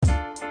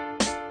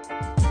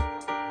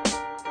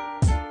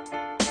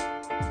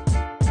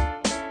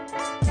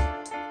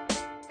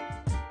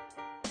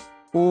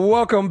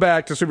Welcome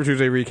back to Super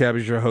Tuesday Recap.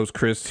 It's your host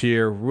Chris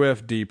here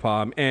with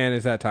Dpom, and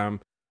it's that time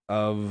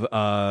of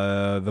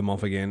the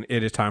month again.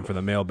 It is time for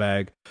the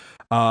mailbag.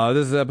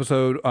 This is an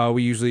episode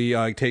we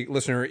usually take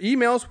listener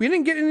emails. We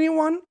didn't get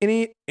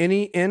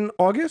any in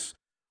August,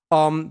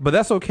 but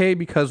that's okay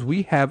because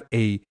we have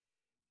a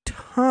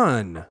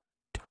ton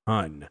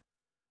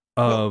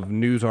of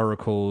news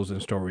articles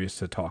and stories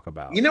to talk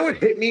about. You know what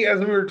hit me as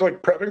we were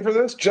like prepping for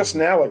this just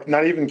now? Like,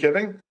 not even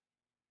kidding.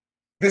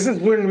 This is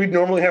when we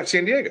normally have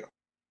San Diego.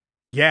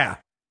 Yeah,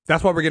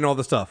 that's why we're getting all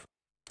this stuff.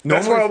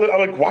 That's why I'm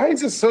like, why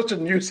is this such a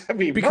news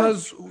heavy?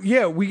 Because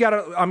yeah, we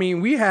gotta. I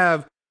mean, we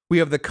have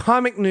the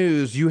comic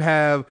news. You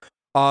have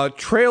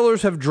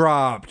trailers have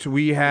dropped.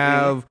 We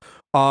have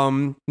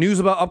news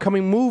about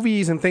upcoming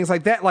movies and things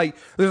like that. Like,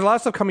 there's a lot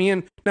of stuff coming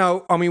in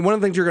now. I mean, one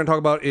of the things you're going to talk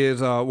about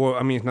is well,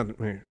 I mean, it's not.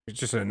 It's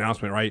just an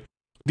announcement, right?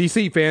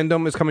 DC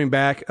Fandom is coming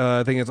back.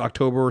 I think it's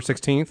October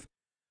 16th.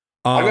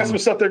 I got some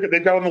stuff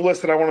they've got on the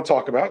list that I want to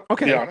talk about.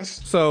 Okay, to be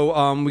honest.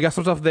 So we got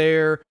some stuff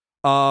there.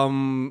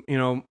 You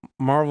know,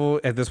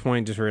 Marvel at this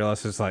point just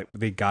realized it's like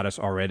they got us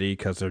already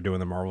because they're doing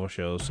the Marvel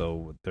show.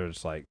 So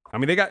there's like, I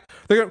mean, we got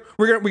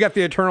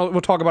the Eternal.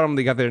 We'll talk about them.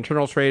 They got the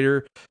Eternal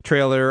trailer.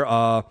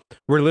 We're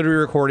literally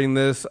recording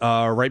this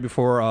right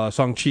before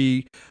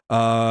Shang-Chi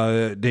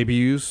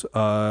debuts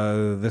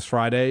this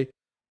Friday.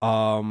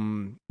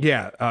 The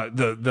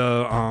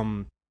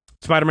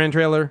Spider-Man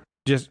trailer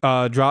just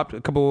dropped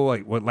a couple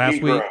last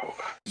week.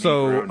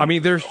 So I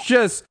mean, there's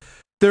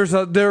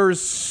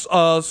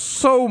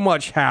so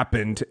much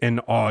happened in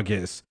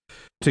August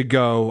to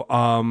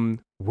go.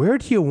 Where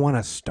do you want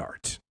to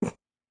start?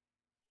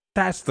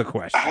 That's the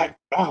question.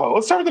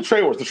 Let's start with the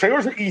trailers. The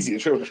trailers are easy. The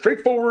trailers are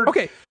straightforward.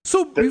 Okay,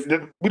 so we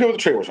know what the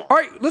trailers are. All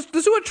right, let's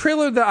do a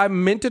trailer that I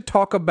meant to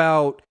talk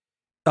about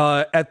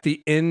at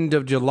the end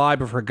of July,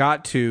 but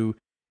forgot to.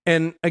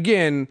 And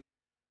again,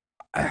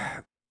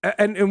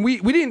 and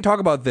we didn't talk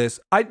about this.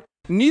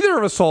 Neither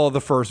of us saw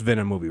the first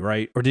Venom movie,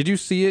 right? Or did you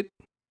see it,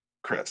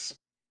 Chris?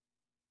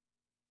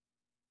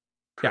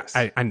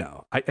 Yeah, I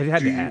know. I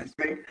had to ask.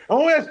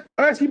 I'll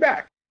ask you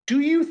back.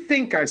 Do you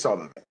think I saw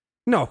them?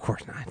 No, of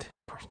course not.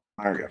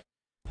 Okay.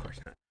 Of course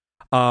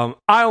not.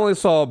 I only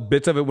saw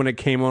bits of it when it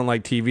came on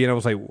like TV, and I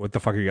was like, "What the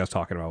fuck are you guys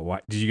talking about? Why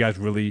did you guys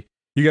really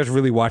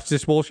watch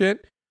this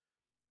bullshit?"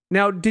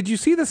 Now, did you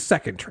see the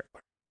second trailer?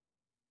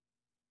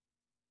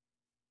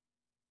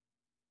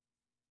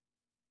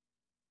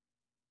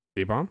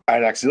 D-Bomb? I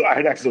had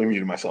accidentally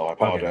muted myself. I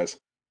apologize. Okay.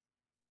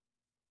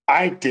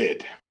 I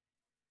did.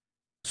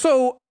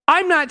 So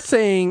I'm not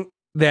saying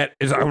that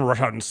I'm gonna rush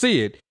out and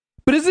see it,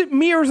 but is it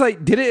me or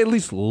did it at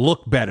least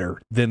look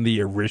better than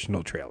the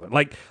original trailer?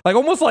 Like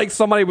almost like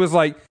somebody was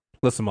like,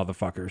 "Listen,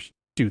 motherfuckers,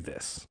 do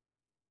this."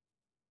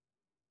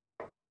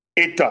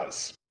 It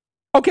does.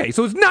 Okay,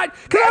 so it's not.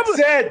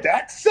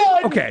 That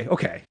said.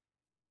 Okay.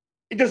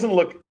 It doesn't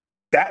look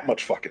that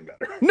much fucking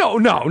better. No.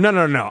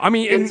 I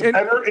mean,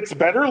 it's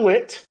better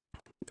lit.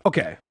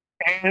 Okay.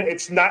 And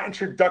it's not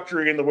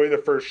introductory in the way the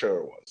first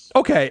show was.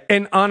 Okay,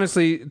 and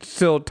honestly,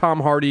 still Tom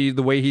Hardy,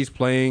 the way he's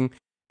playing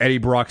Eddie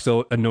Brock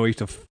still annoys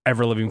the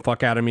ever living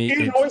fuck out of me.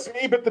 He annoys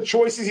me, but the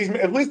choices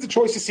at least the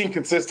choices seem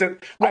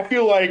consistent. I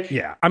feel like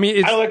I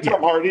mean, I like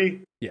Tom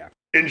Hardy. Yeah.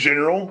 In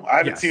general, I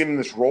haven't seen him in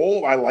this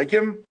role. I like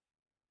him,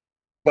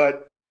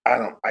 but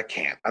I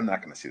can't. I'm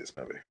not going to see this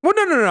movie. Well,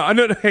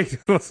 no. Hey,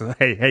 listen.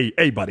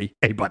 Hey, buddy.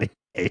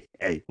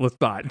 Hey, let's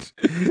not.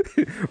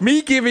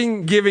 Me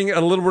giving a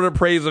little bit of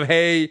praise of,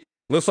 hey,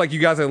 looks like you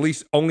guys are at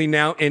least only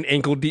now in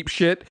ankle deep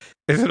shit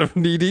instead of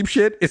knee deep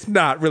shit. It's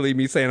not really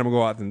me saying I'm going to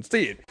go out and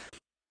see it.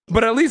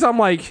 But at least I'm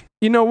like,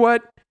 you know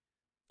what?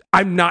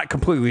 I'm not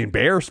completely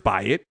embarrassed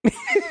by it.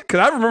 Because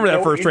I remember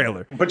that first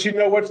trailer. But you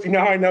know what? You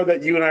know how I know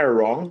that you and I are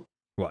wrong?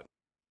 What?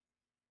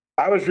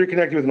 I was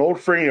reconnecting with an old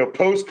friend,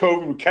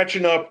 post-COVID, we're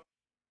catching up.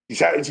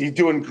 He's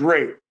doing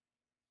great.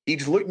 He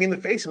just looked me in the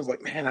face and was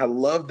like, "Man, I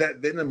love that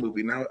Venom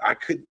movie." Now I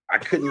couldn't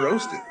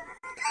roast it.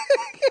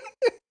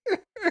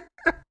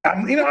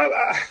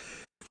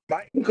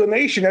 My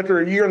inclination after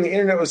a year on the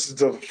internet was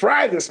to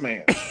fry this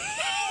man.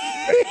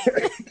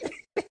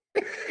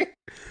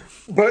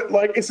 But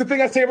it's the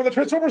thing I say about the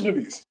Transformers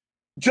movies.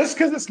 Just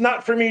because it's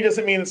not for me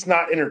doesn't mean it's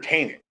not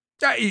entertaining.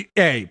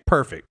 Hey,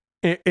 perfect.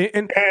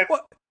 And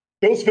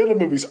those Venom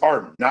movies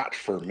are not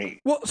for me.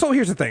 Well, so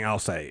here's the thing I'll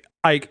say.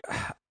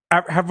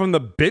 From the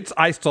bits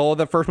I saw of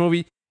the first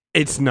movie,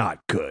 it's not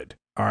good.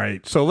 All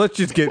right, so let's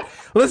get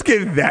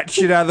that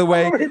shit out of the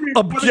way.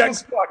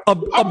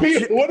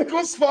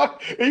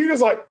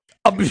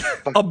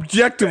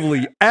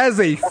 Objectively, as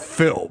a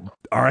film,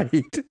 all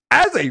right,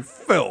 as a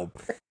film,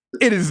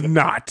 it is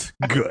not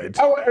good.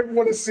 I want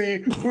everyone to see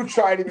who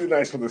tried to be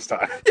nice for this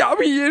time. Yeah, I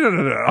mean,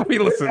 no. I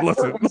mean, listen.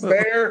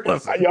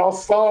 Listen. Y'all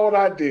saw what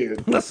I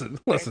did. Listen.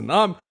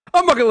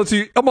 I'm not gonna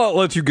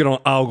let you get on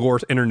Al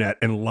Gore's internet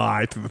and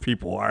lie to the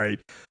people. All right,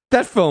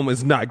 that film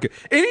is not good.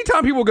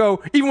 Anytime people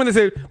go, even when they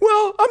say,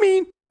 "Well, I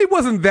mean, it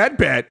wasn't that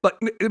bad," like,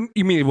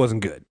 you mean it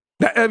wasn't good?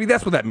 I mean,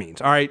 that's what that means.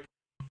 All right.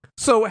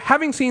 So,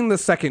 having seen the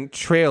second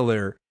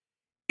trailer,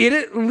 it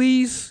at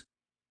least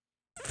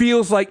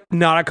feels like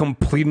not a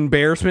complete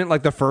embarrassment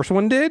like the first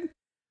one did.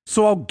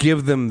 So I'll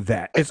give them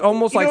that. It's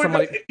almost like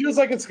somebody. It feels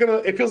like it's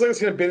gonna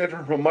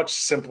benefit from a much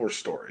simpler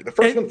story. The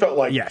first one felt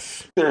like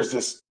there's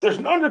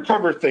an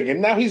undercover thing,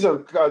 and now he's the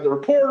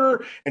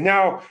reporter, and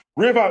now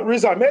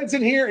Riz Ahmed's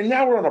in here, and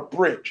now we're on a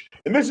bridge.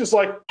 And this is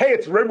like, hey,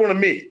 it's Red One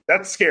and me.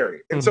 That's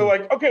scary. And so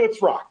like, okay,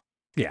 let's rock.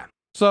 Yeah.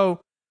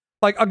 So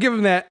like, I'll give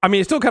him that. I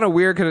mean, it's still kind of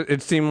weird because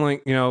it seemed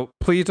like,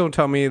 please don't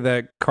tell me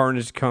that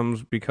Carnage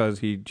comes because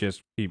he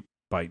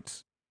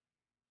bites.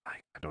 I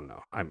don't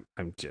know. I'm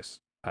just.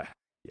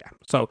 Yeah.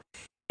 So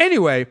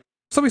anyway,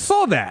 so we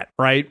saw that,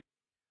 right?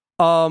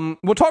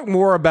 We'll talk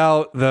more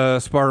about the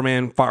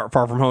Spider-Man Far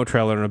From Home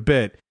trailer in a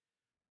bit,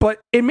 but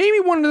it made me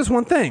wonder this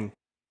one thing.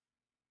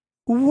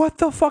 What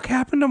the fuck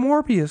happened to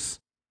Morbius?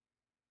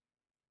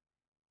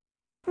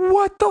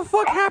 What the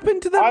fuck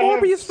happened to that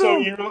Morbius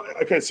film?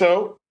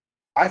 So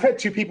I've had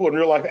two people in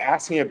real life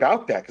ask me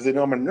about that because they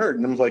know I'm a nerd,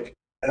 and I was like,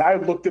 and I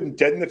looked them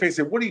dead in the face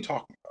and said, "What are you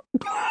talking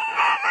about?"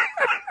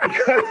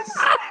 Because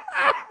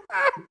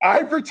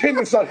I pretend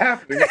it's not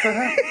happening. It's not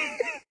happening.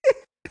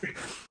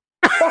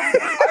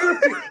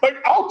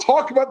 I'll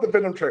talk about the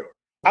Venom trailer.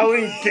 I'll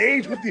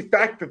engage with the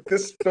fact that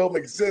this film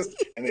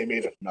exists and they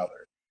made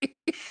another.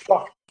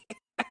 Fuck.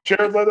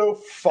 Jared Leto,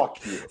 fuck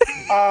you.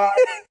 I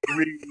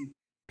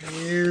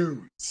refuse.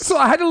 So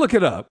I had to look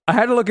it up.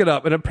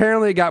 And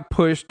apparently it got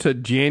pushed to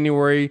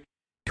January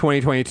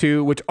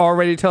 2022, which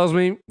already tells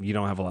me you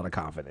don't have a lot of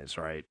confidence,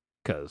 right?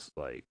 Because,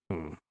 like,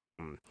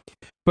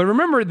 But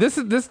remember, this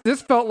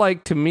felt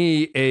like to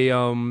me a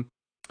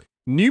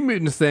New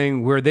Mutants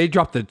thing where they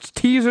dropped the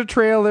teaser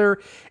trailer.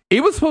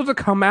 It was supposed to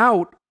come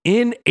out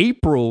in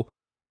April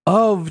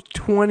of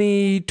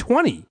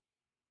 2020.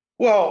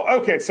 Well,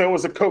 okay, so it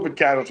was a COVID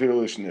casualty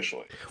release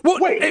initially. Well,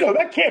 wait, no,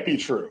 that can't be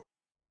true.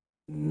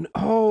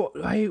 Oh,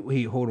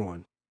 wait, hold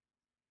on.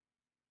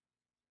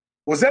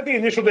 Was that the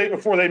initial date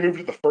before they moved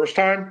it the first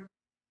time?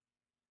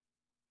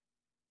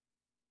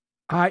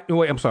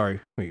 Wait, I'm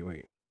sorry.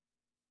 Wait.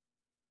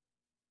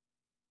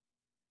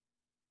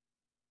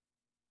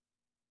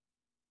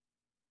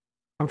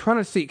 I'm trying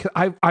to see, because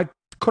I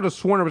could have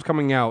sworn it was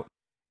coming out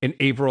in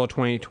April of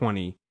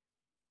 2020.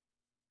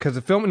 Because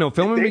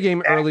filming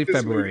began early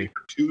February.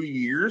 For 2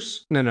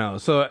 years? No.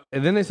 So,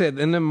 and then they said,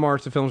 in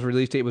March, the film's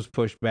release date was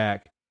pushed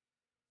back.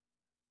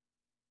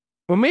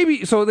 Well,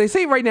 maybe, so they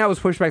say right now it was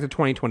pushed back to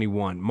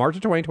 2021, March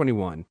of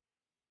 2021,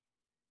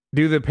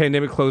 due to the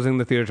pandemic closing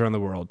the theaters around the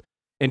world.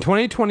 In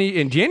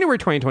January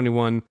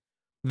 2021,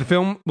 the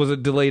film was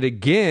delayed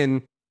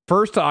again,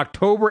 first to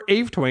October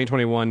 8th,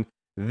 2021,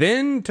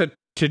 then to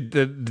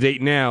the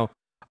date now,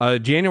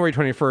 January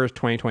 21st,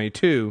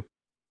 2022.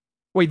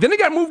 Wait, then it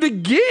got moved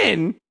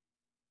again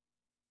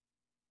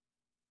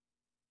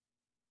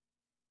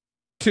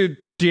to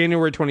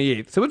January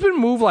 28th. So it's been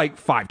moved like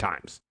 5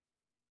 times.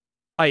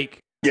 Like,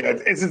 yeah,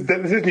 this is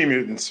New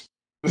Mutants.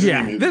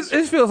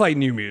 This feels like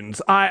New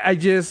Mutants. I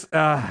just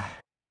let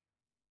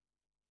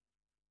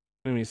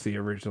me see the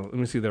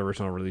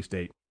original release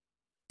date.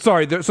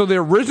 Sorry, so the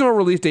original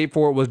release date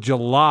for it was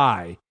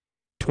July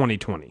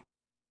 2020.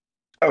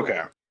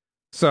 Okay.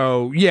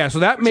 So yeah, so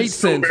that makes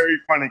sense. Very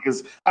funny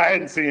because I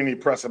hadn't seen any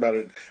press about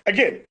it.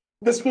 Again,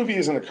 this movie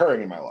isn't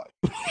occurring in my life.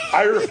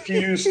 I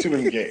refuse to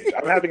engage.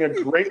 I'm having a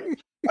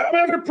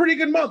pretty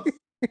good month.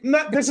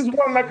 This is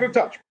what I'm not going to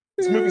touch.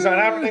 This movie's not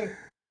happening.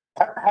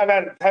 Have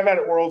at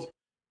it, world.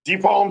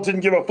 Deep Palm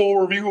didn't give a full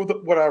review of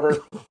whatever.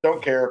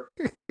 Don't care.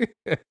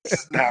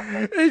 It's not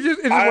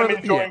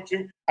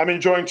happening. I'm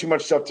enjoying too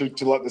much stuff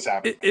to let this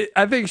happen.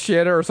 I think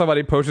Shanna or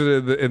somebody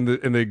posted it in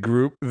the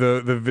group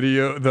the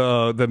video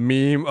the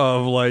meme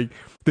of like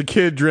the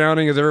kid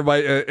drowning as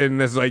everybody in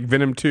this like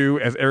Venom 2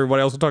 as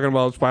everybody else is talking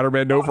about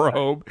Spider-Man No For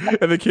Hope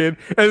and the kid,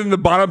 and then the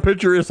bottom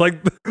picture is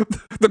like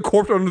the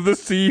corpse under the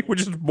sea, which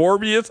is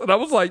Morbius, and I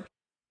was like,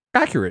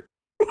 accurate.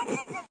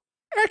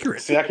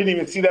 Accurate. See, I can't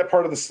even see that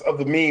part of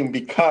the meme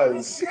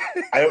because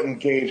I don't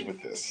engage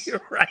with this.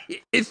 You're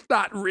right. It's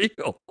not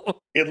real.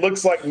 It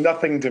looks like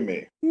nothing to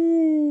me.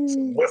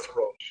 Some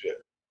Westworld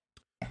shit.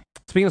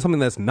 Speaking of something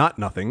that's not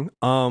nothing,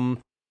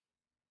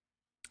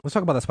 let's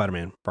talk about the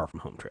Spider-Man Far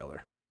From Home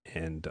trailer.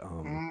 And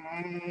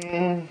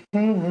man,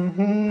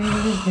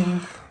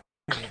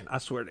 I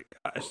swear to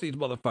gosh, these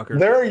motherfuckers.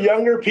 There are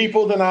younger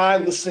people than I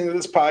listening to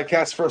this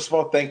podcast. First of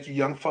all, thank you,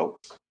 young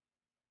folks.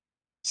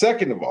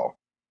 Second of all,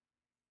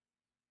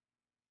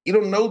 you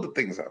don't know the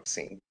things I've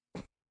seen.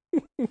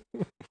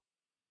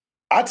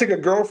 I took a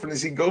girlfriend to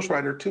see Ghost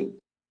Rider 2.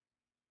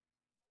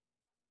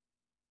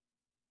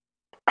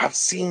 I've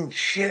seen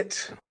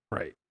shit.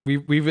 Right.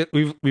 We've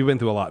been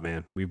through a lot,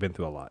 man. We've been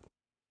through a lot.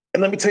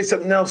 And let me tell you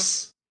something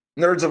else,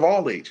 nerds of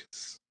all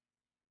ages.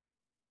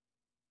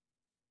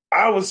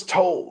 I was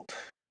told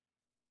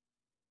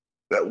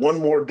that One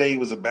More Day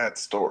was a bad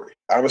story.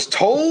 I was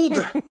told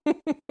that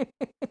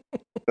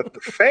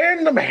the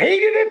fandom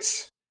hated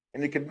it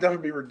and it could never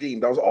be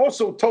redeemed. I was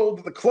also told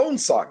that the Clone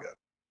Saga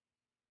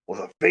was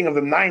a thing of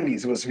the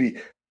 90s. It was to be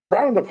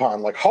frowned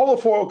upon like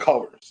holofoil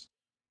covers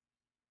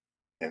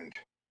and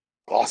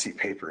glossy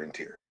paper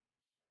interior.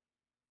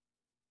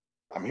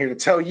 I'm here to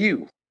tell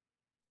you,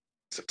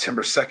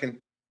 September 2nd,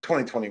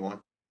 2021,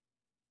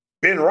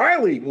 Ben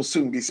Reilly will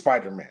soon be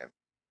Spider-Man.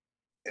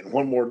 And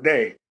One More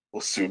Day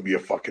will soon be a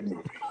fucking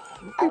movie.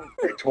 I'll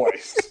say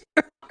twice.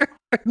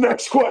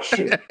 Next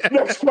question.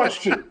 Next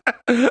question.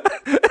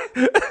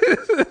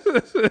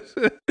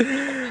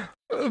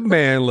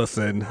 Man,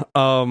 listen.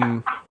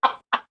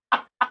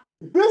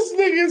 This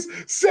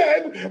nigga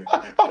said,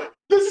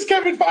 this is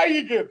Kevin Feige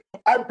again.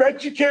 I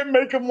bet you can't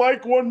make him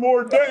like One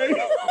More Day.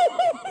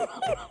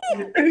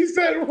 And he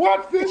said,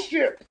 watch this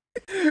shit.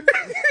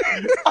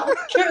 I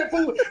can't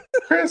believe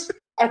Chris,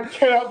 I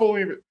cannot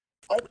believe it.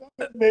 I thought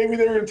that maybe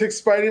they were going to take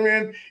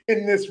Spider-Man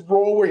in this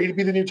role where he'd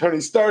be the new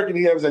Tony Stark and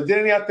he'd have his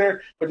identity out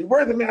there, but he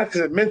wear the mask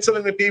because it meant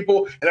something to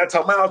people, and that's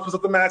how Miles puts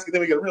up the mask, and then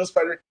we get a real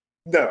Spider-Man.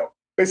 No.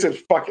 They said,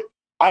 fuck it.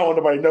 I don't want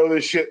nobody to know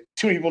this shit.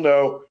 2 people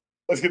know.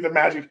 Let's get the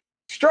magic.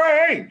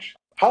 Strange.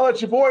 Holla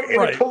at your boy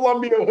in a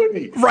Columbia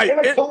hoodie. Right. In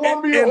a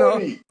Columbia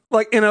hoodie.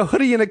 Like in a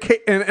hoodie and a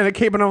cape,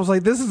 and I was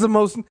like, this is the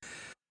most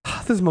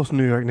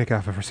New York Nick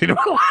I've ever seen in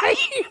my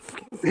life.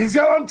 He's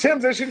got on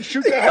Tim's. They shouldn't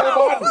shoot that hell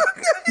button.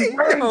 He's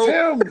wearing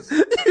Tim's.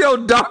 Yo,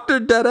 Dr.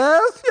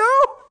 Deadass, yo.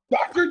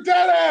 Dr.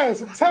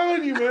 Deadass. I'm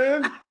telling you,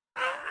 man.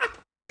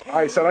 All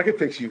right, son, I can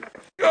fix you.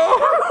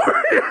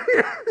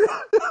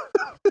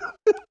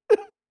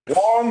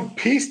 Wong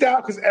pieced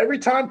out because every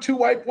time 2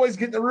 white boys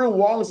get in the room,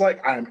 Wong's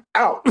like, I'm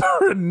out.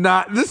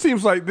 Not. This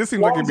seems like it'd be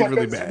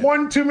really bad.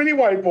 1 too many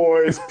white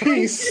boys.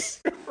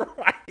 Peace.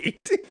 Right.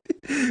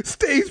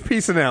 Stays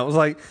piecing out. It was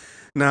like,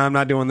 nah, I'm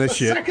not doing this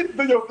shit.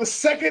 The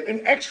second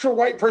an extra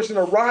white person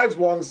arrives,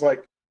 Wong's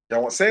like,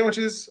 y'all want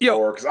sandwiches?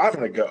 Or because I'm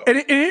going to go.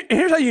 And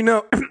here's how you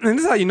know, and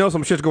this is how you know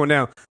some shit's going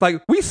down.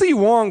 Like, we see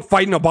Wong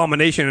fighting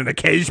Abomination in a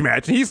cage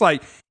match, and he's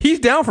like, he's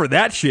down for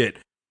that shit.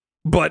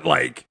 But,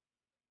 like,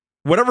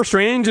 whatever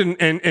Strange and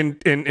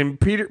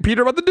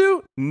Peter about to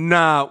do,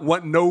 nah,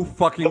 what no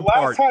fucking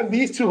part. The last time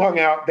these two hung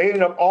out, they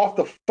ended up off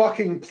the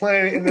fucking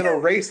planet and then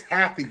erased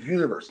half the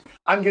universe.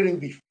 I'm getting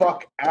the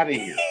fuck out of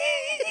here.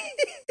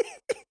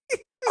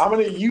 I'm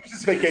going to use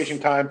this vacation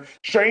time.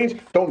 Strange,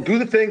 don't do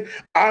the thing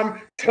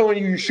I'm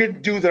telling you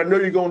shouldn't do that I know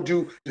you're going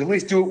to do. At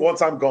least do it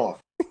once I'm gone.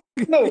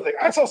 Another thing,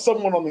 I saw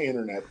someone on the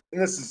internet,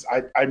 and this is,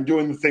 I'm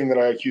doing the thing that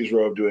I accuse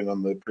Ro of doing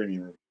on the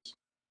premium reviews.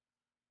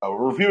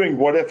 We're reviewing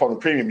What If on the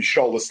premium. You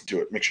should all listen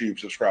to it. Make sure you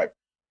subscribe.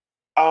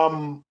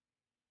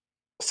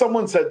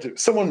 Someone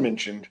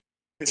mentioned,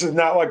 this is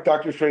not like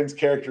Doctor Strange's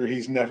character.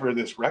 He's never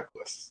this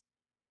reckless.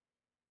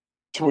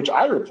 To which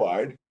I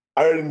replied,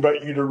 I would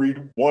invite you to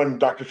read one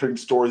Doctor Strange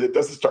story that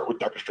doesn't start with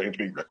Doctor Strange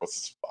being reckless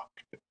as fuck.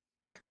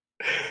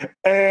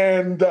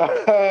 And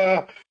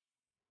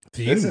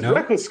this is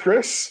reckless,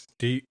 Chris.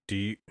 Do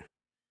you?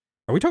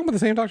 Are we talking about the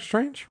same Doctor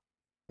Strange?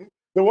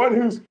 The one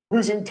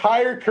whose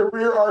entire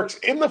career arcs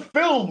in the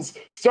films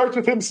starts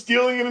with him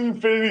stealing an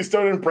Infinity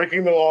Stone and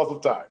breaking the laws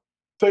of time.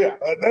 So yeah,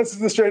 that's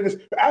the Strange.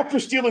 After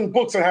stealing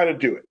books on how to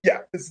do it, yeah,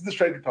 this is the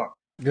Strange talk.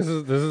 This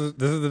is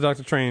the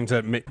Doctor Strange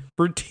that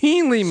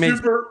routinely makes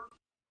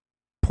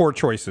poor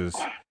choices,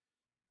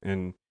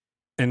 and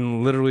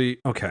literally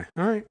okay,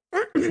 all right.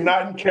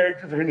 Not in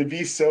character for him to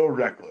be so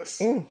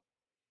reckless.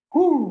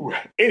 Whew.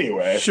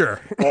 Anyway,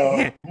 sure.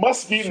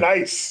 Must be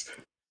nice.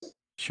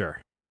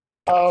 Sure.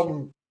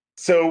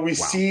 So we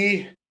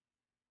see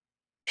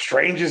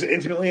Strange is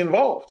intimately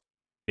involved.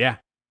 Yeah.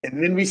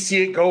 And then we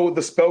see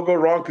the spell go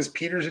wrong because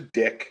Peter's a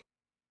dick.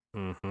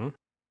 Mm-hmm.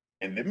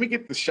 And then we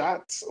get the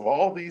shots of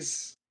all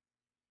these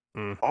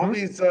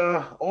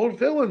old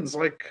villains,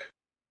 like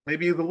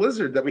maybe the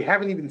Lizard that we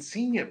haven't even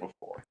seen yet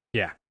before.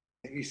 Yeah.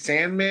 Maybe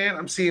Sandman.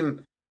 I'm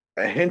seeing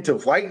a hint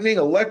of Lightning,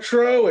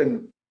 Electro,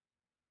 and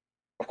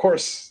of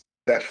course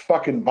that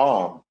fucking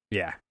bomb.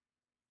 Yeah.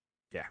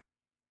 Yeah.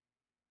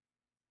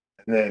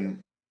 And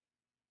then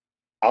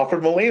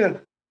Alfred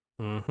Molina.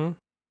 Mm-hmm.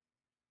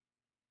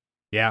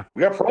 Yeah.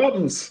 We got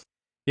problems.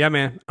 Yeah,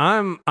 man.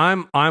 I'm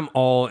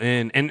all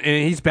in. And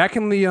he's back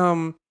in the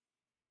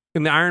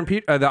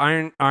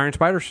Iron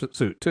Spider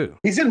suit too.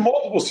 He's in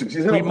multiple suits.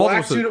 He's in a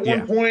black suit at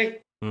one point.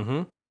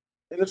 Mm-hmm.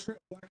 In the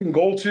black and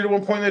gold suit at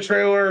one point in the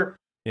trailer.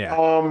 Yeah.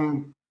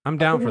 I'm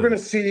down for this. We're going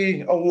to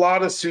see a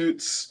lot of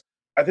suits.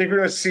 I think we're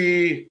going to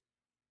see.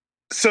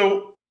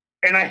 So,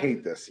 and I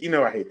hate this. You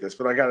know I hate this,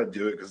 but I got to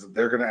do it because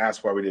they're going to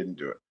ask why we didn't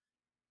do it.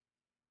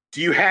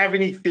 Do you have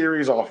any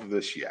theories off of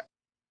this yet?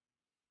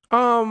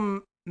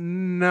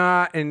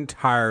 Not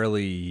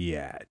entirely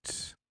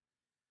yet.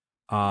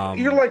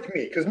 You're like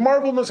me because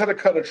Marvel knows how to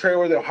cut a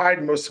trailer. They'll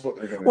hide most of what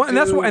they're going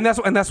to do. And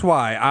that's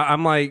why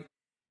I'm like,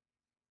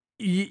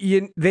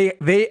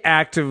 they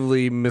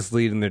actively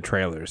mislead in their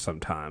trailers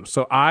sometimes.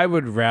 So I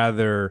would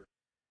rather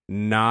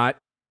not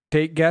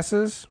take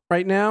guesses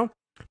right now,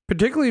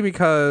 particularly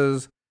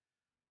because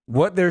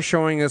what they're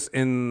showing us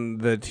in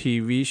the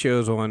TV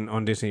shows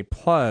on Disney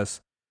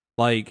Plus,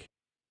 like,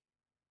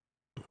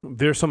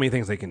 there's so many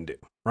things they can do,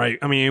 right?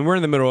 I mean, we're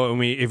in the middle.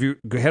 If you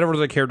head over to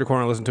the Character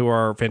Corner and listen to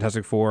our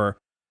Fantastic Four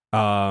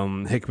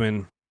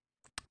Hickman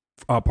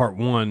part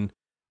 1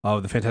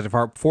 of the Fantastic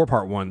Four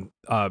part 1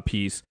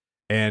 piece,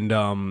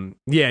 and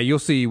yeah, you'll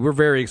see we're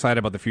very excited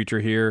about the future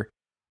here.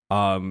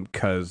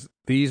 because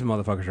these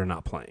motherfuckers are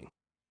not playing.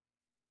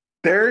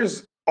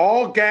 There's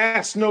all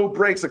gas, no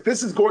brakes. Like,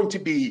 this is going to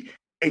be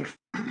a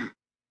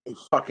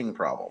fucking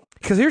problem.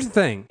 Because here's the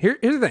thing. Here's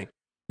the thing.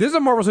 This is a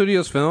Marvel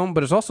Studios film,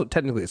 but it's also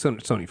technically a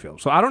Sony film.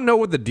 So I don't know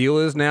what the deal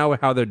is now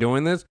with how they're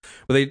doing this,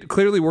 but they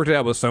clearly worked it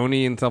out with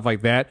Sony and stuff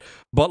like that.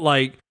 But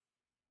like,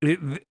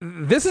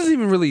 this isn't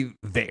even really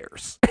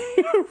theirs,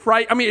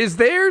 right? I mean, it's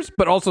theirs,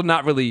 but also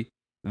not really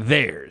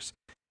theirs.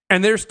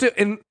 And they're still,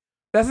 and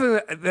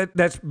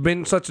that's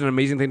been such an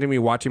amazing thing to me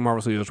watching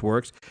Marvel Studios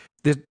works.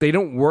 They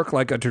don't work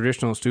like a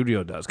traditional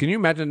studio does. Can you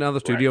imagine another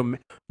studio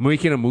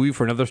making a movie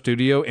for another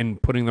studio and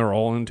putting their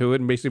all into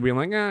it and basically being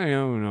like,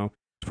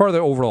 it's part of the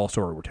overall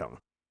story we're telling.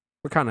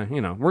 We're kind of,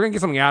 we're going to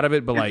get something out of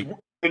it, but like...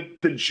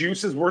 The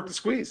juice is worth the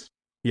squeeze.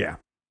 Yeah.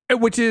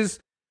 Which is,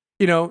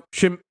 you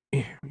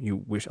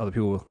wish other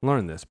people would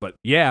learn this, but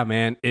yeah,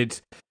 man,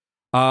 it's...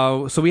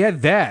 so we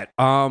had that.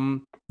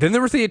 Then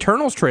there was the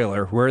Eternals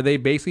trailer where they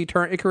basically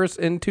turned Icarus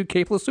into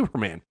capeless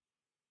Superman.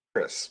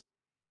 Chris,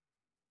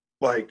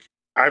 like,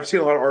 I've seen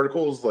a lot of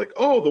articles like,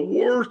 "Oh, the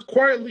war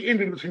quietly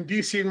ended between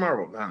DC and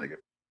Marvel." Nah, nigga,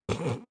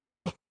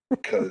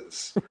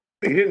 because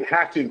they didn't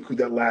have to include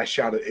that last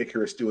shot of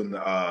Icarus doing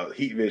the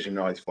heat vision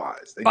while he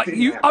flies. Because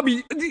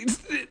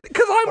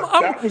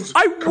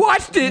I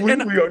watched it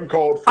and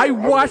uncalled for. I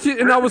watched it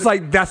and I was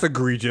like, "That's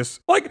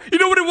egregious." Like, you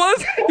know what it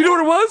was? You know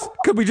what it was?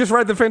 Because we just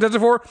read the Fantastic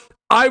Four.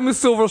 I'm a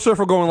Silver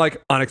Surfer going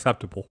like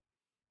unacceptable.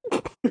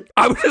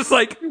 I was just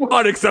like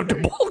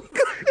unacceptable.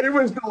 It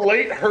was the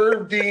late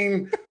Herb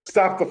Dean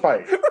stop the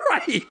fight.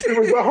 Right. It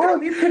was the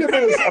Herb. You could have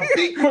been a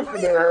beat quicker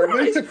there, Herb.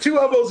 They took 2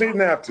 elbows he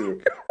didn't have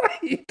to.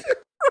 Right.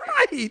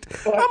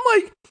 I'm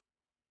like,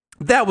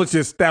 that was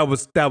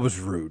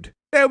rude.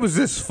 That was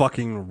just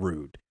fucking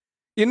rude.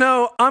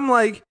 I'm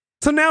like,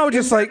 so now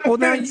just like, well,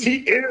 now he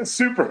is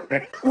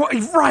Superman. Well,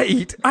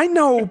 right. I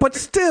know, but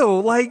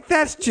still, like,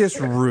 that's just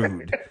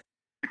rude.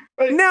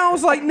 Now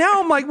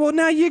I'm like, well,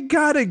 now you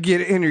gotta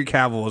get Henry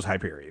Cavill as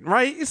Hyperion,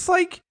 right? It's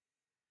like,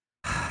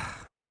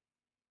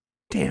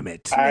 damn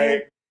it.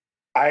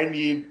 I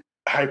need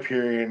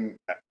Hyperion.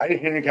 I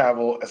need Henry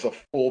Cavill as a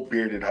full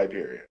bearded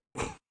Hyperion.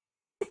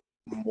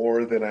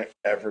 More than I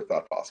ever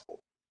thought possible.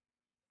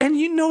 And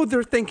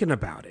they're thinking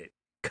about it.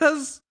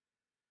 Because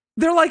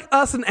they're like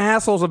us and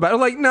assholes about it.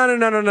 Like,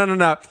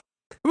 no.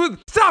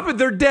 Stop it,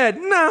 they're dead.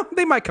 No,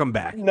 they might come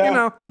back.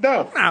 No,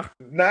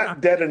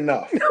 not dead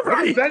enough. Right.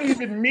 What does that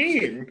even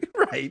mean?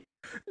 Right.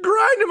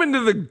 Grind them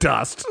into the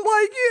dust.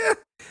 Like, yeah.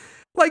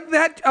 Like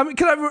that. I mean,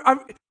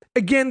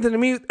 again, to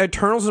me,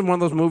 Eternals is one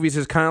of those movies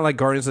is kind of like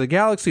Guardians of the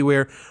Galaxy,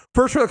 where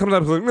first trailer comes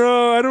up, it's like,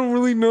 no, I don't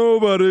really know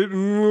about it.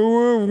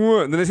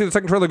 And then they see the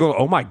second trailer, go,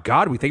 oh my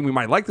God, we think we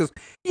might like this.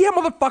 Yeah,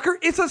 motherfucker,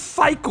 it's a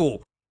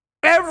cycle.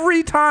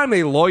 Every time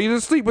they lull you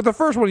to sleep with the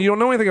first one, you don't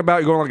know anything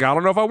about it. You're going like, I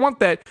don't know if I want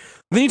that.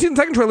 Then you see the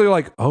second trailer, you're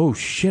like, oh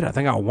shit, I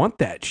think I want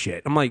that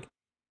shit. I'm like,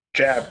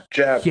 jab,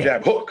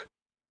 hook,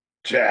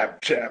 jab.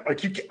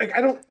 Like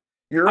I don't.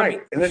 You're right.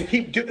 I mean, and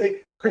then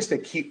Chris, they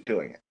keep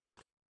doing it.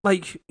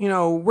 Like,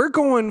 we're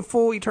going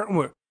full Eternal.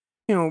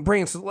 We're,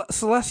 bringing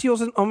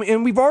Celestials in,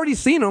 and we've already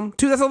seen them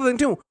too. That's the other thing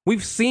too.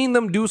 We've seen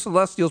them do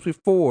Celestials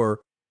before.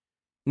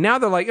 Now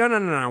they're like,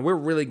 no. We're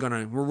really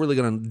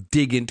gonna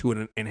dig into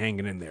it and hang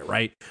it in there,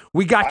 right?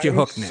 We got you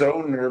hooked now. I'm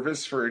so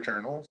nervous for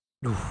Eternals.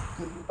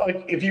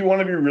 Like, if you want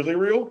to be really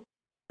real,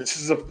 this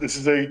is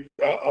a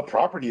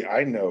property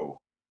I know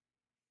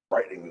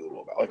frighteningly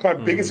little about. Like, my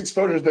biggest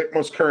exposure is the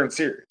most current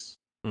series,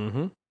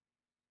 and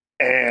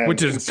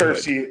which is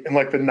Cersei in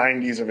like the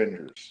 '90s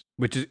Avengers.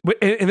 Which is,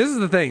 and this is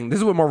the thing. This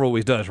is what Marvel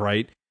always does,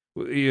 right?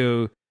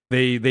 They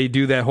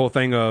do that whole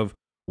thing of,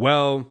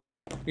 well.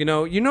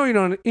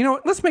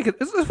 Let's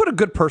put a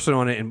good person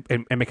on it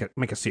and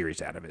make a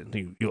series out of it.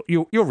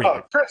 You'll read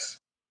it. Chris,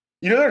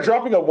 they're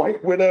dropping a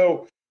White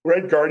Widow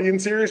Red Guardian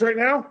series right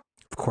now?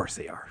 Of course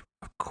they are.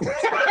 Of course.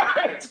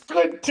 It's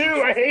good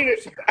too. I hate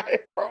it.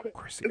 Of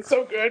course it's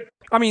so good.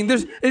 I mean, we're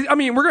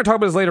going to talk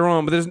about this later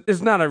on, but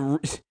there's not a...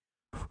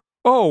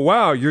 Oh,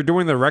 wow, you're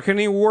doing the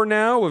Reckoning War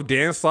now with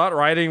Dan Slott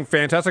writing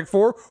Fantastic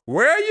Four?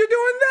 Where are you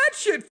doing that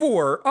shit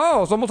for?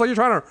 Oh, it's almost like you're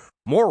trying to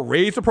more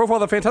raise the profile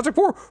of the Fantastic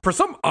Four for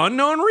some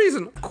unknown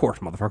reason. Of course,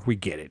 motherfucker, we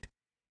get it.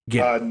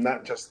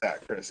 Not just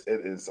that, Chris.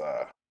 It is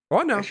I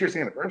know. Next year's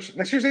the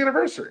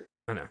anniversary.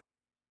 I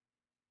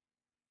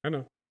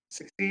know.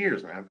 60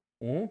 years, man.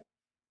 Mm-hmm.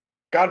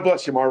 God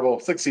bless you, Marvel.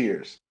 60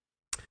 years.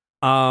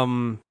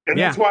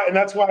 That's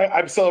why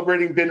I'm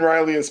celebrating Ben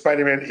Reilly as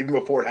Spider-Man even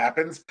before it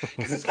happens,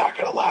 because it's not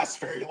going to last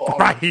very long.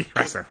 Right.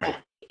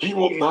 He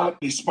will not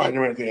be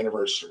Spider-Man at the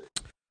anniversary.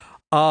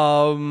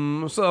 So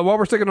while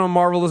we're sticking on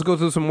Marvel, let's go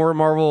through some more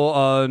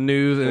Marvel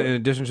news in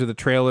addition to the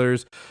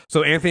trailers.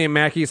 So Anthony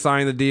Mackie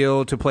signed the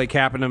deal to play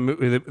Cap in the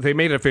movie. They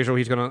made it official.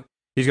 He's gonna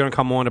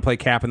come on to play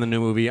Cap in the new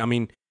movie. I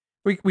mean,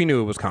 we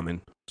knew it was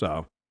coming.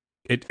 So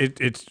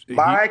it's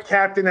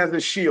Captain has a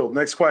shield.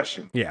 Next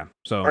question. Yeah.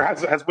 So or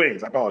has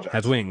wings. I apologize.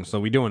 Has wings.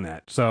 So we doing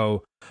that.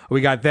 So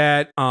we got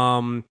that.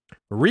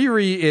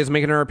 Riri is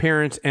making her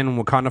appearance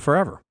in Wakanda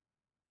Forever,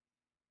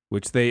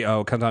 which they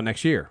comes out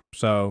next year.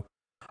 So.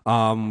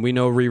 We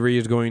know Riri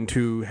is going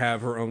to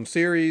have her own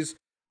series,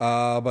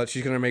 but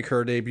she's going to make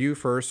her debut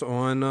first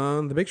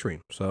on the big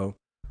screen. So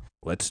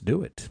let's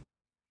do it.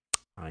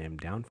 I am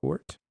down for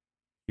it.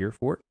 Here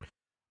for it.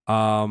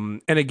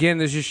 And again,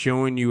 this is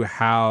showing you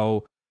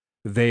how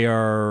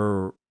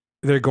they're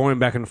going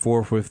back and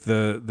forth with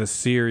the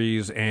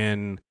series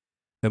and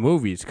the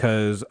movies,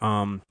 because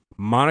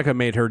Monica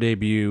made her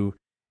debut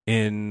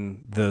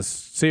in the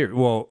series.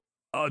 Well,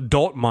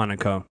 adult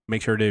Monica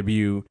makes her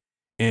debut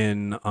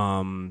in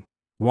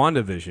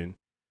WandaVision,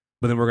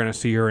 but then we're gonna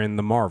see her in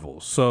the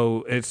Marvels.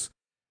 So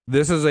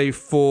this is a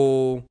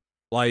full,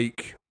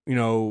 like, you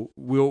know,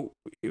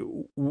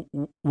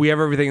 we have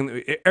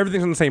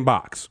everything's in the same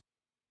box.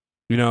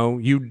 You know,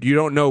 you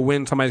don't know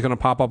when somebody's gonna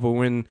pop up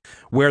or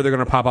where they're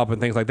gonna pop up and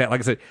things like that.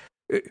 Like I said,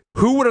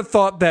 who would have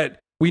thought that?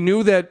 We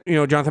knew that, you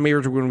know, Jonathan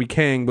Majors was going to be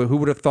Kang, but who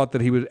would have thought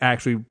that he would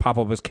actually pop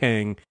up as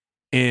Kang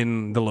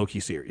in the Loki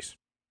series?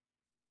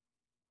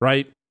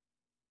 Right?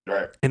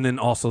 Right. And then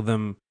also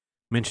them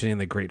mentioning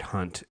the Great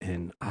Hunt,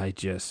 and I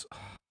just...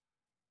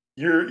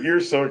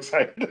 You're so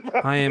excited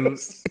about I am...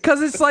 this.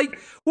 Because it's like...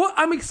 Well,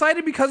 I'm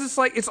excited because it's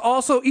like, it's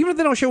also... Even if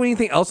they don't show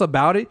anything else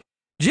about it,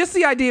 just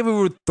the idea of it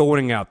we're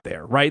throwing out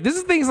there, right? This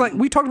is things like...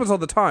 We talk about this all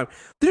the time.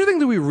 These are things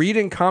that we read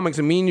in comics,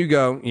 and me and you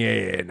go,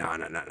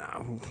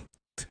 no.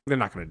 They're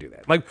not going to do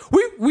that. Like,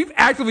 we've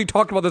actively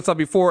talked about this stuff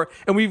before,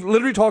 and we've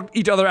literally talked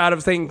each other out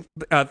of saying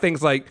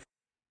things like,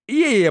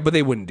 yeah, but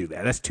they wouldn't do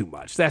that. That's too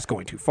much. That's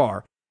going too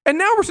far. And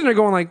now we're sitting there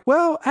going like,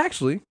 well,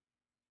 actually,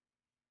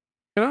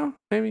 you know,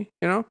 maybe,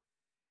 you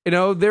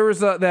know, there was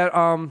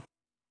that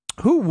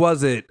who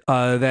was it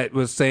that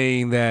was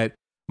saying that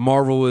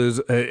Marvel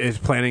is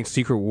planning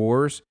Secret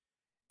Wars,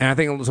 and I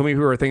think so many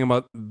people are thinking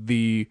about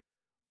the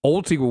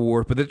old Secret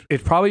Wars, but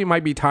it probably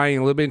might be tying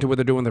a little bit into what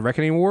they're doing with the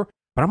Reckoning War.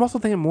 But I'm also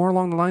thinking more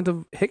along the lines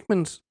of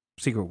Hickman's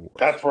Secret War.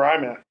 That's where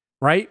I'm at.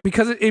 Right?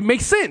 Because it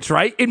makes sense,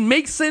 right? It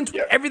makes sense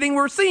with everything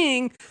we're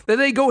seeing that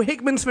they go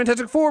Hickman's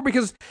Fantastic Four,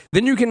 because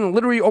then you can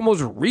literally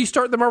almost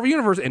restart the Marvel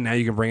Universe, and now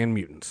you can bring in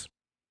mutants.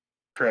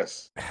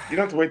 Chris, you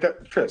don't have to wait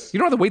that. Chris, you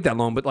don't have to wait that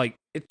long, but like,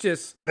 it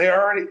just... They've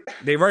already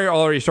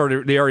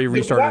restarted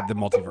the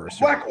multiverse.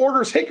 Black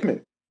Order's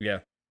Hickman. Yeah.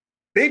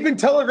 They've been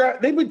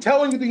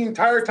telling you the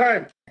entire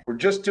time, we're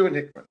just doing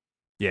Hickman.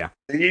 Yeah.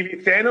 They gave you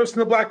Thanos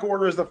and the Black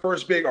Order as the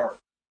first big arc,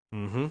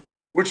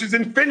 which is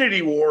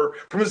Infinity War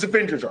from his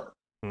Avengers arc.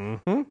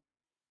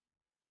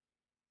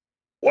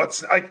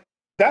 That's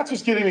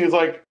what's getting me, is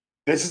like,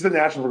 this is the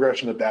natural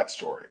progression of that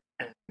story.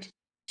 And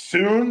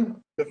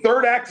soon, the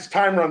third act, as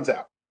time runs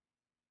out,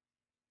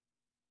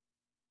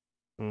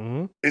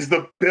 is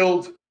the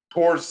build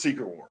towards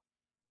Secret War.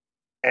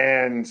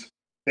 And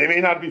they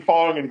may not be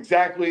following it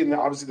exactly, and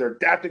obviously they're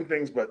adapting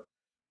things, but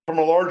from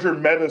a larger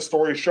meta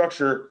story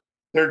structure,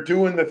 they're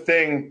doing the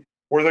thing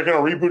where they're going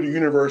to reboot a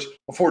universe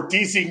before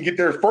DC can get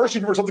their first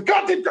universe on the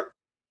goddamn...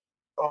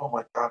 Oh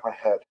my God, my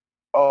head.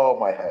 Oh,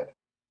 my head.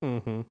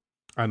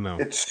 I know.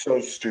 It's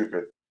so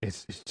stupid.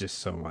 It's just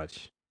so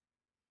much.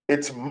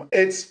 It's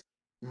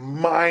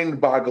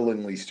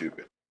mind-bogglingly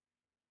stupid.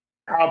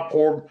 How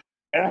poor...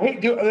 And I hate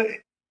doing...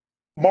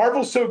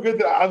 Marvel's so good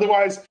that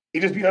otherwise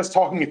it'd just be us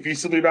talking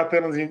effusively about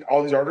them in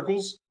all these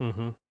articles.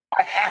 I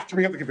have to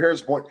bring up the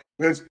comparison point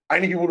because I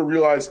need people to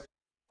realize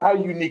how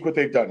unique what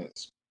they've done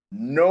is.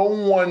 No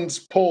one's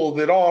pulled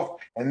it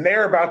off, and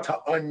they're about to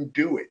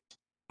undo it.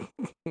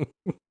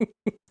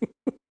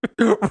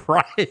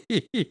 Right.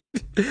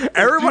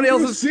 Everybody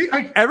else is...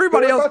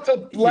 Everybody else...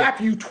 about to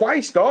lap you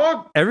twice,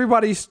 dog.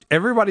 Everybody's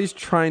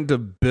trying to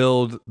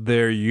build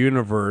their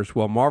universe,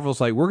 while Marvel's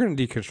like, we're going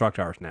to deconstruct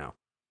ours now.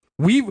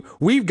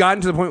 We've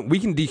gotten to the point we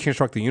can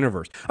deconstruct the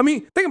universe. I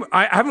mean,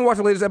 I haven't watched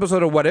the latest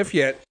episode of What If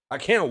yet. I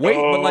can't wait.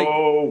 But like,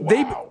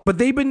 wow. but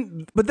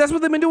that's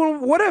what they've been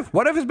doing. What If?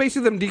 What If is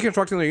basically them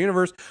deconstructing their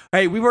universe.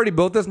 Hey, we've already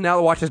built this.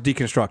 Now watch us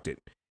deconstruct it.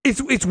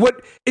 It's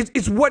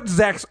what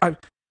Zack's... I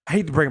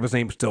hate to bring up his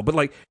name still, but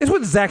like, it's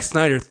what Zack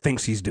Snyder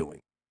thinks he's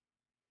doing.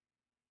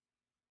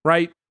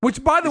 Right?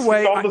 Which, by the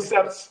way, all the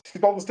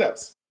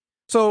steps.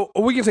 So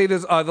we can say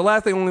this.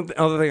 The only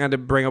other thing I had to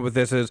bring up with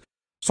this is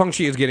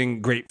Shang-Chi is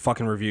getting great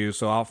fucking reviews,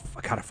 so I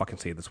gotta fucking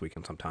see it this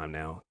weekend sometime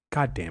now.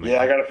 God damn it.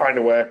 Yeah, I gotta find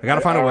a way.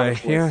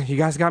 Yeah, you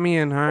guys got me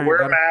in. All right, wear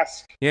a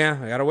mask. Yeah,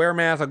 I gotta wear a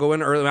mask. I'll go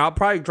in early. I'll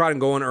probably try to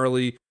go in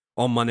early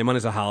on Monday.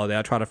 Monday's a holiday.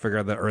 I'll try to figure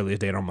out the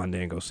earliest date on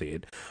Monday and go see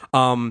it.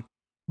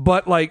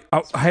 But like,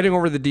 heading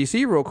over to the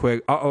DC real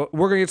quick,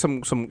 we're gonna get some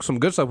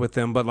good stuff with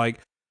them. But like,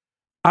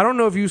 I don't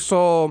know if you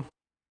saw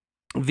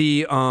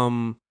the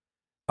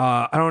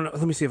I don't know.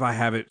 Let me see if I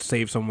have it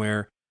saved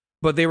somewhere.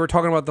 But they were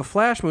talking about the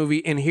Flash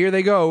movie, and here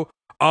they go.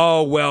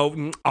 Oh,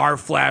 well, our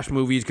Flash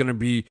movie is going to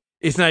be,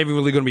 it's not even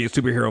really going to be a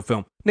superhero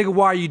film. Nigga,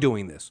 why are you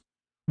doing this?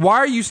 Why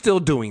are you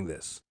still doing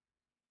this?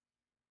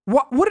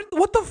 What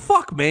the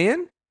fuck,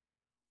 man?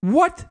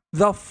 What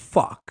the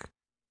fuck?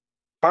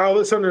 File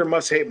this under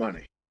must-hate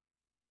money.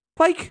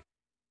 Like,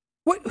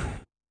 what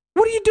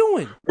are you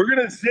doing? We're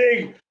going to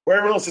zig where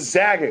everyone else is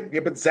zagging.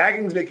 Yeah, but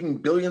zagging's making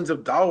billions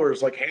of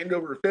dollars, like hand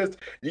over fist,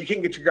 and you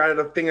can't get your guy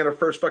that thing in a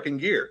first fucking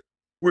gear.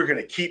 We're going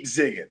to keep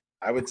zigging.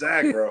 I would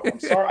zag, bro. I'm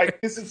sorry.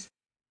 This is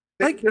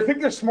they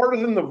think they're smarter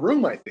than the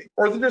room. I think,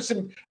 or they're just,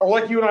 or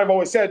like you and I've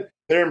always said,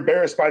 they're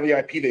embarrassed by the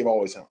IP they've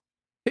always owned.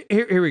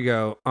 Here we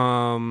go.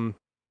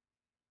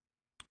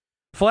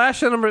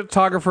 Flash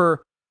cinematographer.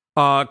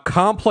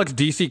 Complex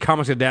DC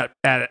Comics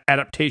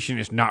adaptation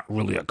is not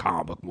really a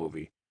comic book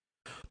movie.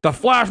 The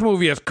Flash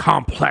movie is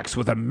complex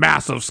with a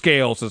massive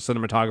scale, says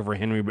cinematographer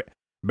Henry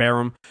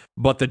Barham,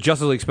 but the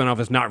Justice League spinoff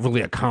is not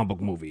really a comic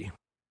book movie.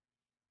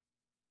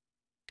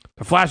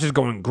 The Flash is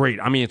going great.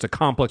 I mean, it's a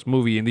complex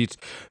movie, and these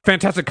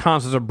fantastic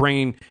concepts are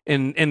bringing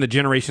in the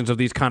generations of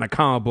these kind of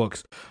comic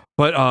books.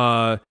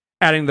 But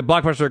adding the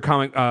blockbuster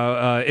comic,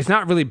 it's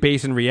not really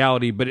based in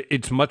reality, but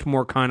it's much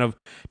more kind of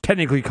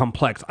technically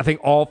complex. I think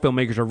all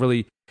filmmakers are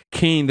really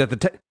keen that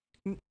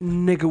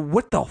nigga,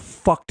 what the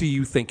fuck do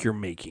you think you're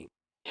making?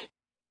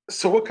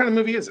 So what kind of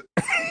movie is it?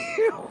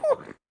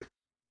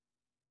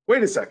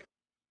 Wait a second.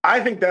 I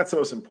think that's the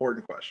most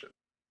important question.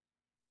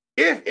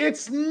 If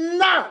it's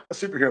not a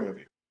superhero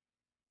movie,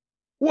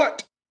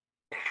 what,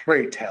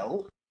 pray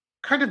tell,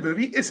 kind of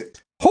movie is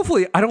it?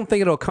 Hopefully, I don't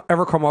think it'll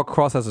ever come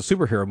across as a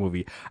superhero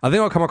movie. I think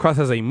it'll come across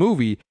as a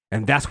movie,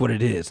 and that's what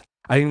it is.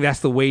 I think that's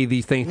the way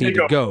these things need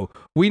to go.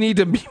 We need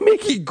to be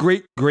making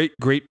great, great,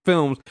 great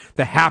films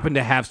that happen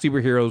to have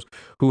superheroes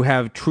who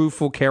have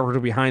truthful character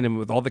behind them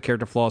with all the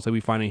character flaws that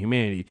we find in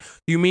humanity.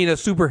 You mean a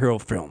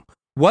superhero film?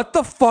 What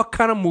the fuck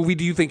kind of movie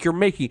do you think you're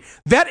making?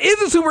 That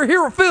is a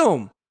superhero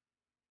film.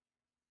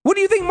 What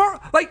do you think,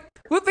 like,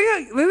 what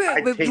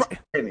I taste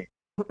penny.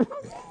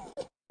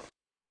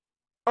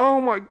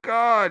 Oh my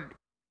god.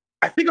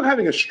 I think I'm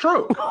having a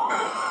stroke.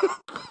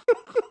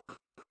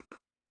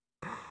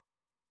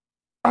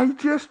 I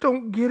just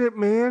don't get it,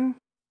 man.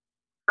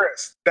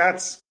 Chris,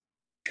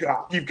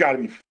 you've got to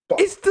be fucked.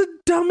 It's the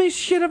dumbest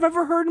shit I've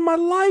ever heard in my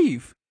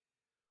life.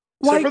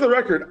 So for the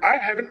record, I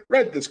haven't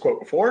read this quote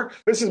before.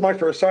 This is my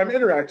first time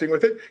interacting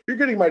with it. You're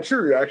getting my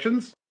true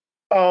reactions.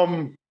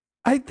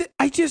 I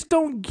just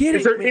don't get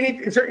it.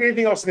 Is there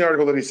anything else in the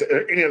article that he said?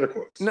 Any other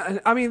quotes?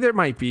 No, I mean, there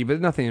might be, but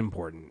nothing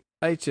important.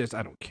 I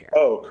don't care.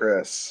 Oh,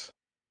 Chris.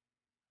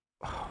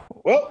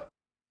 Well,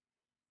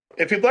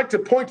 if you'd like to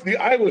point to the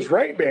I Was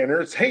Right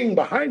banner, it's hanging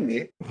behind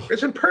me.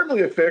 It's been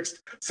permanently affixed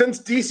since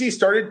DC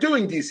started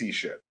doing DC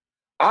shit.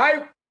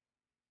 I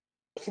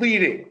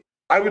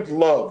would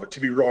love to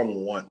be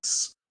wrong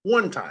once.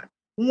 One time.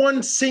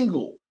 One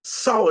single,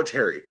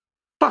 solitary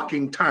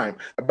fucking time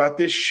about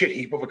this shit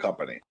heap of a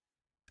company.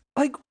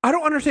 Like, I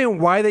don't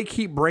understand why they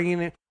keep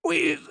bringing in...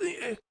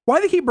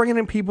 Why they keep bringing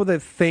in people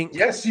that think...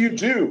 Yes, you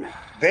do.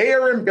 They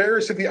are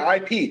embarrassed of the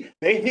IP.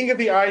 They think of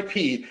the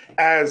IP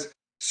as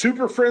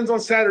Super Friends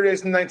on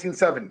Saturdays in the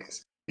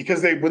 1970s.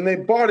 Because when they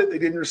bought it, they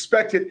didn't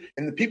respect it.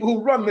 And the people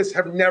who run this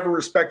have never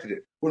respected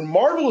it. When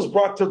Marvel was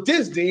brought to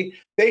Disney,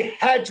 they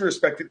had to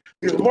respect it.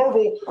 Because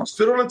Marvel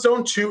stood on its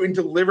own too and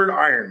delivered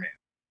Iron Man.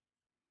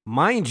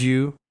 Mind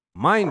you,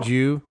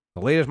 the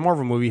latest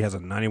Marvel movie has a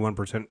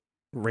 91%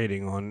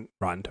 rating on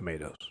Rotten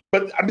Tomatoes.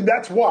 But I mean,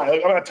 that's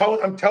why.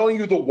 I'm telling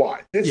you the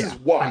why. This is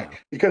why.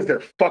 Because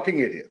they're fucking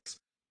idiots.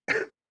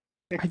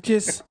 I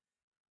just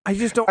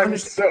don't I'm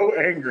understand. So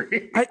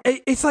angry.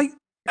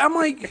 I'm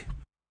like,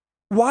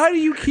 why do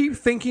you keep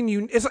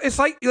thinking it's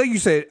like you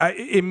said,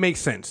 it makes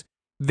sense.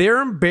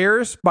 They're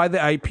embarrassed by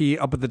the IP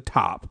up at the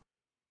top.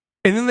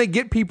 And then they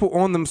get people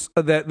on them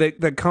that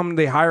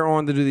they hire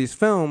on to do these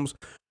films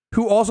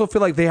who also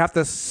feel like they have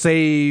to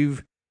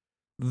save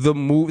the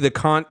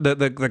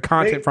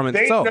content from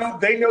itself.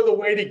 They know the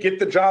way to get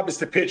the job is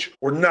to pitch,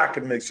 we're not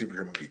going to make a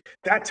superhero movie.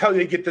 That's how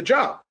they get the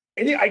job.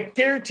 And I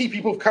guarantee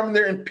people have come in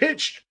there and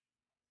pitched.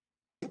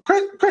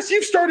 Chris,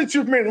 you've started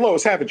Superman and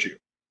Lois, haven't you?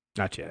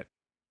 Not yet.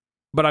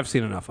 But I've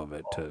seen enough of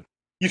it to...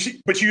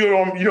 But you know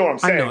what I'm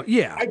saying. I know,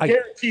 yeah. I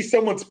guarantee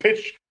someone's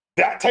pitched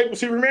that type of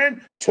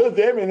Superman to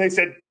them and they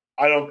said,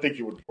 I don't think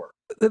it would work.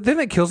 The thing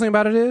that kills me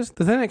about it is,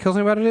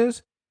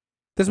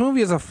 this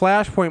movie is a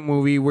Flashpoint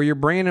movie where you're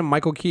bringing in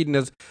Michael Keaton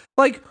as,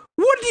 like,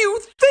 what do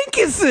you think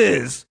this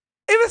is?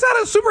 If it's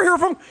not a superhero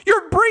film,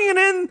 you're bringing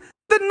in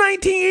the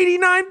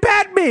 1989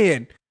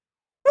 Batman.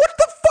 What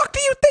the fuck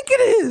do you think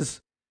it is?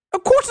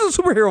 Of course it's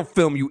a superhero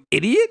film, you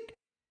idiot.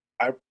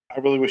 I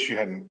really wish you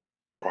hadn't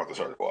brought this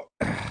article up.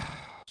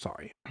 I'm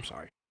sorry.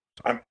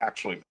 I'm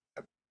actually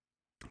mad.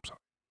 I'm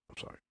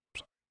sorry.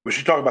 We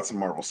should talk about some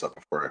Marvel stuff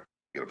before I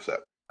get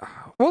upset.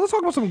 Well, let's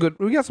talk about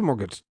we got some more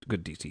good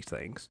DC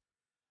things.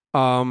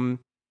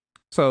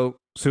 So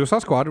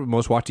Suicide Squad,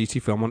 most watched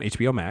DC film on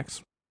HBO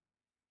Max.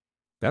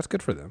 That's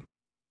good for them.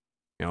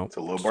 You know, it's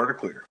a low bar to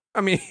clear. I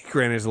mean,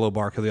 granted, it's a low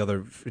bar because the other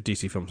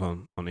DC films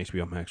on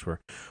HBO Max were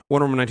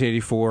Wonder Woman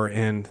 1984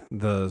 and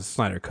the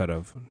Snyder cut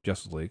of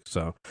Justice League.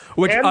 So,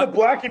 the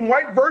black and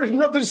white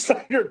version of the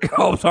Snyder cut.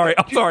 Oh,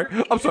 I'm sorry.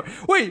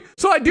 Wait,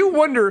 so I do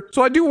wonder.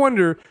 So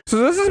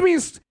this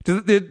means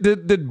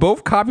did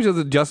both copies of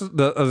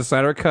the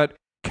Snyder cut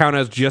count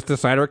as just the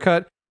Snyder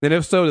cut, then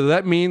if so, does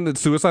that mean that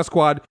Suicide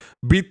Squad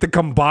beat the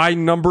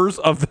combined numbers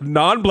of the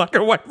non-black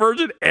and white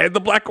version and the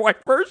black and white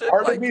version?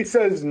 Part of me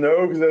says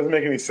no because it doesn't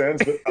make any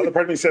sense, but other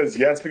part of me says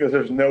yes because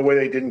there's no way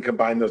they didn't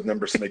combine those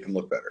numbers to make them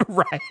look better.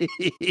 Right.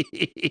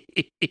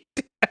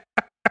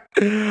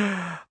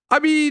 I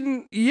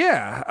mean,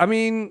 yeah. I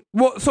mean,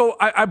 well, so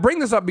I bring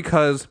this up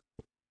because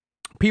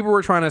people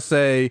were trying to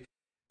say,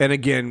 and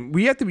again,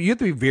 you have to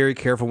be very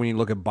careful when you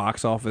look at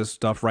box office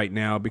stuff right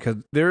now because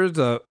there's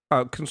a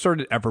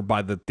concerted effort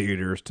by the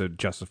theaters to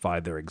justify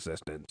their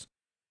existence.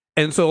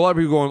 And so a lot of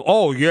people going,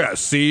 oh yeah,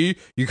 see,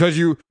 because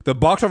the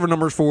box office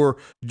numbers for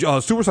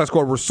Suicide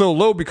Squad were so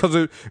low because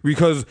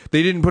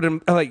they didn't put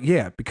them. Like,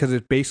 yeah, because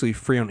it's basically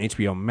free on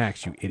HBO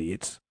Max, you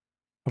idiots.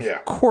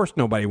 Of course,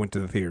 nobody went to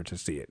the theater to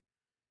see it.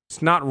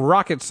 It's not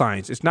rocket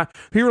science. It's not.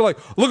 People are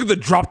like, look at the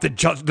drop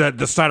that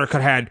the Snyder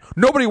Cut had.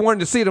 Nobody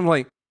wanted to see it. I'm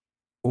like,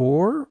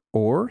 or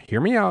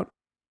hear me out.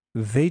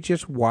 They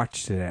just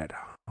watched it at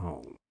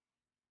home.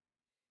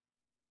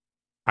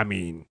 I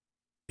mean,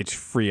 it's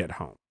free at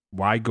home.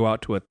 Why go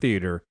out to a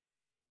theater,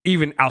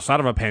 even outside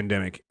of a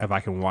pandemic, if I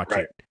can watch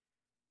it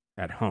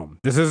at home?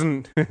 This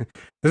isn't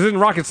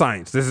rocket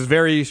science. This is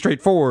very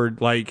straightforward.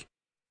 Like,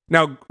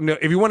 now,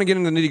 if you want to get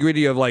into the nitty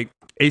gritty of like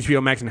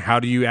HBO Max and how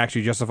do you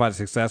actually justify the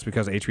success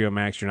because HBO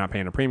Max you're not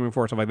paying a premium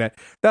for, stuff like that,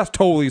 that's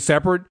totally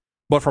separate.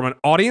 But from an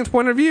audience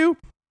point of view,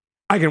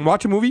 I can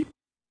watch a movie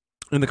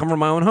in the comfort of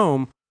my own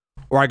home,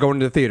 or I go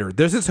into the theater.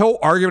 There's this whole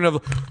argument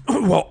of,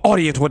 well,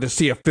 audience want to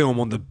see a film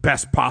on the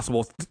best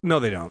possible. No,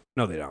 they don't.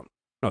 No, they don't.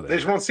 No, they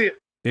just want to see it.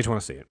 They just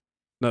want to see it.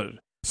 No,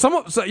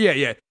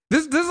 yeah.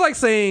 This is like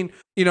saying,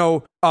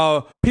 people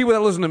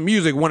that listen to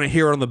music want to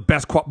hear it on the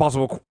best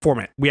possible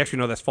format. We actually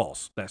know that's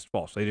false. That's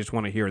false. They just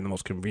want to hear it in the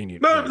most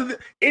convenient. No,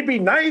 it'd be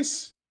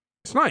nice.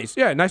 It's nice.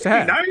 Yeah, nice to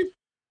have. Nice,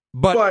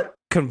 but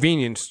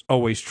convenience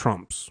always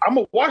trumps. I'm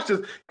gonna watch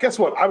this. Guess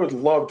what? I would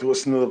love to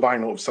listen to the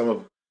vinyl of some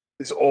of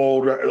these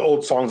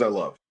old songs I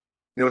love.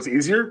 You know what's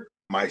easier?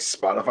 My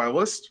Spotify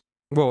list.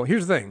 Well,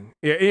 here's the thing.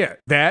 Yeah,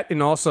 that,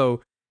 and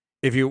also,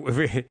 have you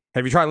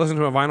tried listening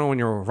to a vinyl when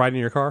you're riding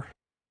in your car?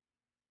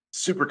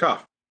 Super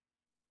tough.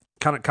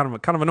 Kind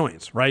of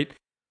annoyance, right?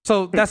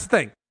 So that's the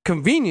thing.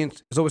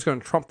 Convenience is always going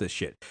to trump this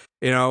shit.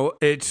 I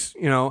used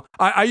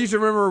to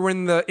remember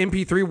when the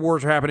MP3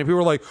 wars were happening. People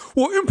were like,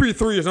 "Well,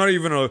 MP3 is not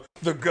even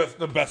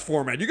the best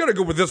format. You got to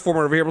go with this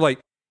format over here." We're like,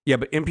 "Yeah,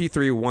 but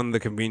MP3 won the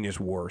convenience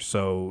war,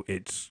 so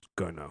it's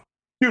gonna."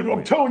 Dude,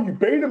 I'm telling you,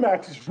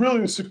 Betamax is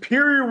really the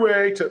superior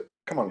way to.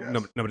 Come on,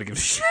 guys. Nobody gives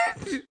a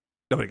shit.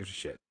 Nobody gives a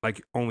shit.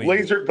 Like only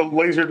the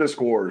laser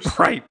disc wars,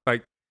 right?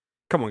 Like,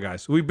 come on,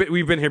 guys. We've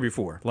been here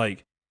before.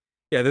 Like,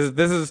 yeah,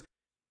 this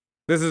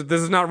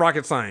is not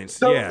rocket science.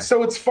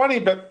 So it's funny,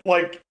 but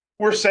like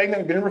we're saying that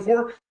we've been here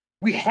before.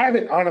 We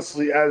haven't,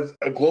 honestly, as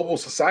a global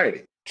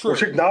society. True. Where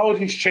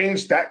technology's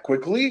changed that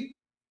quickly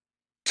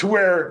to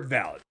where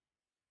valid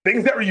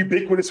things that were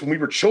ubiquitous when we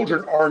were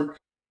children aren't.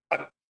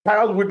 A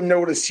child wouldn't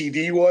know what a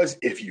CD was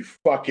if you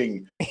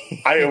fucking.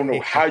 I don't know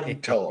how you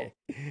tell them.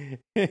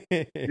 You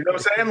know what I'm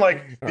saying?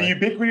 Like the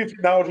ubiquity of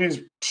technology has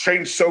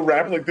changed so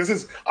rapidly. Like, this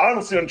is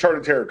honestly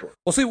uncharted territory.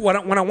 Well, see, when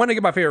I want to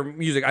get my favorite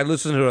music, I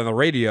listen to it on the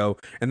radio,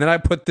 and then I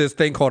put this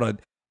thing called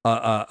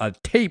a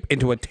tape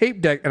into a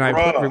tape deck, and I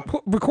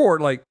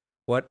record. Like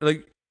what?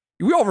 Like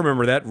we all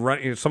remember that.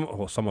 Some of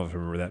us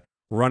remember that.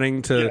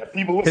 Running to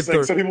people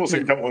listening. Some people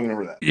listening don't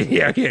remember that.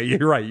 Yeah.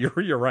 You're right.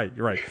 You're right.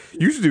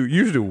 You used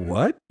to do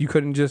what? You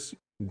couldn't just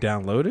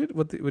download it?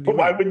 But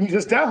why wouldn't you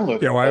just download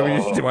it? Yeah, why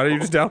don't you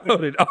just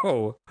download it?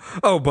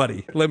 Oh,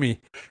 buddy, let me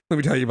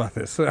tell you about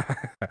this.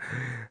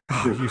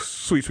 You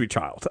sweet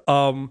child.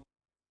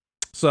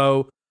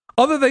 So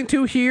other thing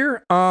too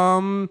here,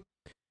 some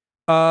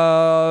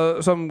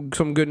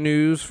good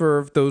news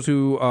for those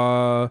who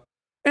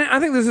and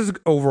I think this is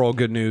overall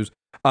good news.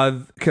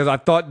 Because I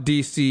thought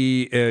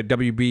DC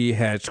WB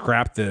had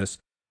scrapped this.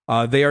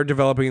 They are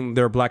developing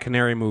their Black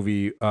Canary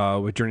movie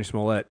with Jurnee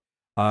Smollett.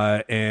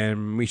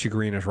 And Misha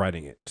Green is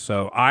writing it.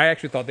 So I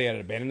actually thought they had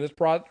abandoned this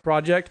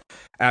project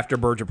after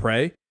Birds of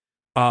Prey.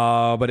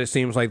 But it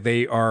seems like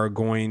they are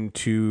going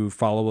to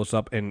follow us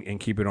up and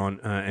keep it on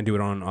and do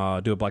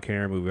a Black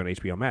Canary movie on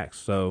HBO Max.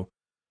 So,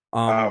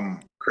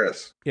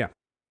 Chris. Yeah.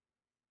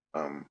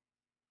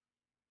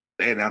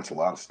 They announced a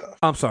lot of stuff.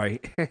 I'm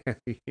sorry.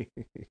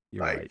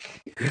 You're right.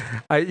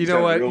 You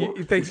know what?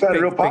 It's not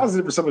real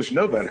positive for someone who should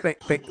know better.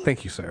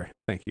 Thank you, sir.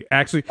 Thank you.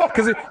 Actually,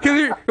 because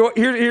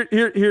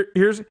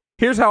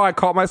here's how I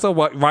caught myself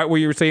right where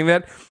you were saying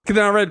that. Because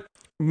then I read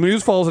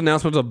news follows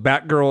announcements of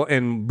Batgirl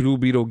and Blue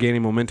Beetle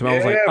gaining momentum. I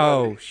was like,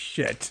 oh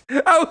shit!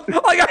 I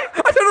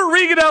started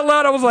reading it out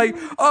loud. I was like,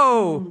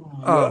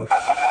 oh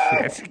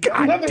shit!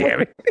 God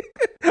damn it!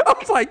 I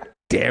was like,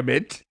 damn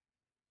it!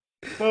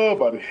 Oh,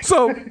 buddy.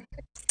 So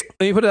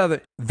let me put it out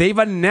there. They've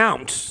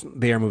announced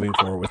they are moving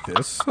forward with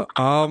this.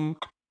 Time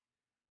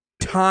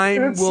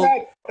will.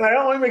 Sad. And I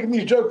don't like making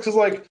these jokes because,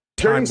 like,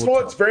 Jurnee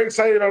Smollett's very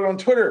excited about it on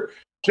Twitter.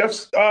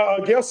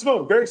 Gail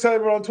Simone, very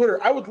excited about it on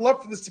Twitter. I would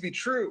love for this to be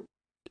true.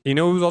 You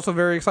know who's also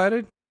very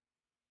excited?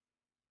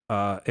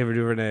 Ava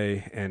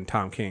DuVernay and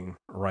Tom King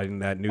writing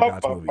that New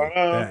Gods movie.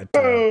 That,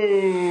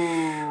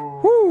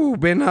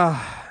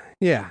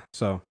 yeah.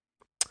 So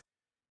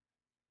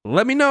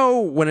let me know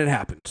when it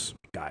happens,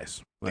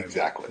 guys.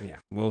 Exactly. Yeah,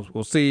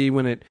 we'll see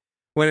when it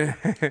when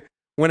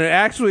it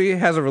actually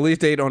has a release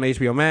date on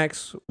HBO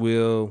Max.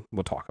 We'll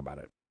talk about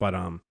it. But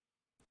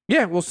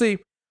yeah, we'll see.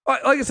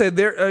 Like I said,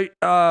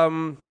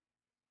 I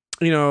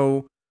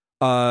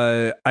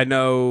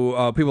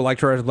know people like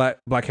her as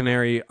Black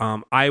Canary.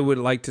 I would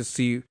like to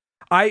see.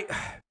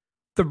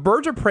 The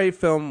Birds of Prey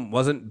film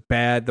wasn't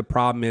bad. The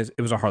problem is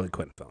it was a Harley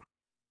Quinn film,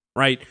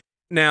 right?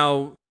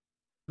 Now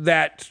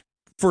that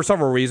for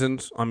several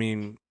reasons. I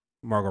mean,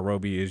 Margot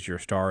Robbie is your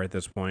star at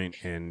this point,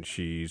 and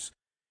she's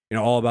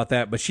all about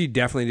that. But she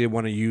definitely did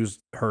want to use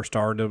her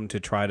stardom to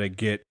try to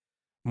get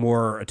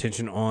more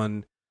attention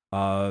on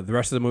the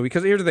rest of the movie.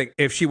 Because here's the thing: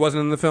 if she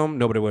wasn't in the film,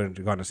 nobody would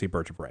have gone to see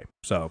Birds of Prey.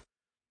 So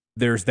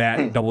there's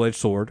that double-edged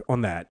sword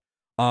on that.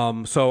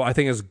 So I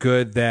think it's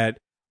good that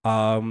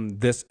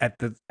this at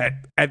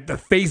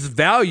the face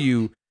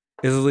value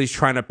is at least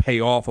trying to pay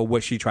off of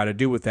what she tried to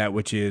do with that,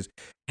 which is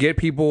get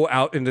people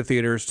out into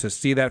theaters to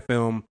see that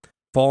film,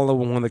 follow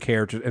one of the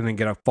characters, and then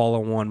get a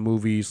follow-on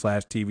movie /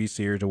 TV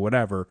series or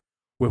whatever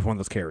with one of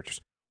those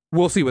characters.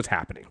 We'll see what's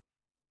happening.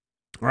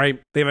 All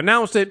right, they've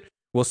announced it.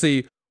 We'll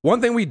see.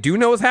 One thing we do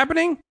know is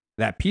happening: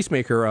 that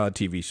Peacemaker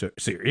TV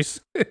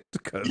series.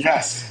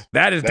 Yes,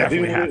 that is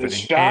definitely happening.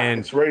 And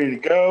it's ready to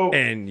go.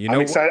 And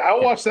I'm excited.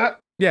 I'll watch that.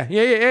 Yeah.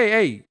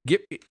 Hey,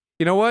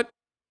 you know what?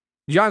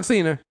 John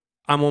Cena,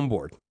 I'm on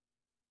board.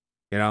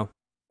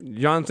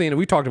 John Cena.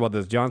 We talked about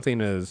this. John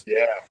Cena is.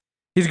 Yeah.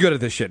 He's good at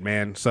this shit,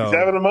 man. So he's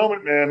having a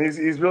moment, man.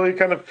 He's really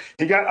kind of.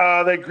 He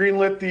got they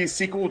greenlit the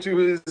sequel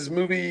to his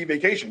movie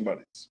Vacation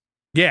Buddies.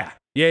 Yeah.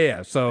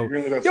 So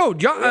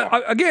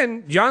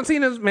again, John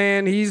Cena's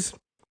man.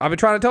 I've been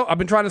trying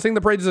to sing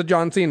the praises of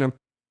John Cena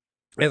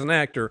as an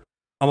actor.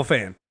 I'm a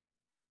fan.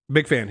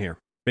 Big fan here.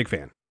 Big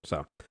fan.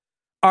 So,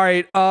 all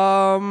right.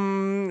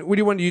 What do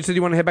you want? You said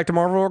you want to head back to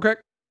Marvel real quick?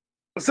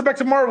 Let's head back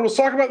to Marvel. Let's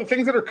talk about the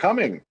things that are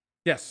coming.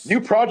 Yes. New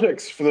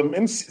projects for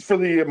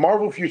the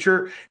Marvel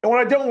future. And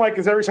what I don't like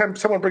is every time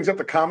someone brings up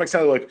the comics,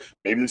 they're like,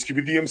 maybe this could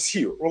be the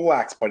MCU.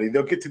 Relax, buddy.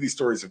 They'll get to these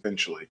stories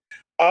eventually.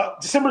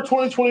 December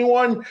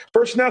 2021,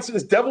 first announcement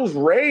is Devil's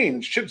Reign,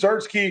 Chip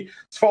Zdarsky's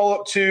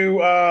follow-up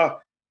to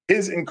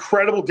his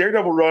incredible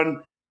Daredevil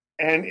run.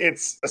 And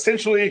it's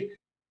essentially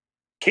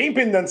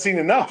Kingpin done seen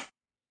enough.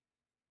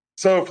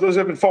 So for those who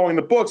have been following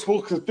the books,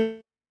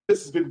 this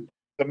has been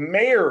the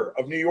mayor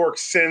of New York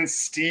since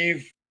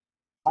Steve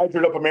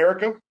hydrated up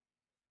America.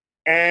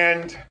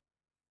 And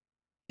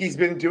he's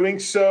been doing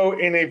so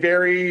in a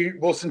very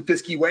Wilson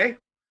Fiske way.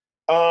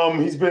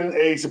 He's been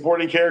a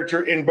supporting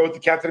character in both the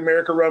Captain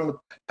America run with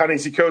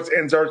Ta-Nehisi Coates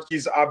and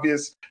Zdarsky's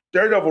obvious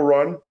Daredevil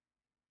run.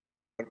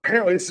 But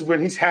apparently this is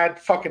when he's had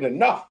fucking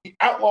enough. He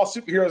outlaws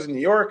superheroes in New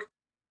York,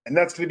 and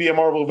that's going to be a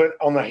Marvel event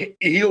on the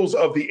heels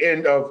of the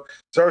end of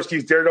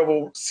Zdarsky's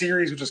Daredevil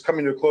series, which is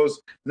coming to a close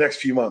the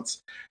next few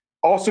months.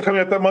 Also coming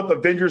up that month,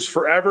 Avengers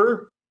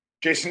Forever,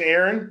 Jason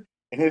Aaron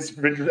and his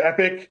Avengers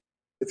Epic.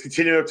 It's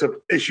continuing up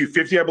to issue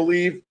 50, I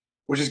believe,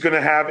 which is going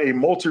to have a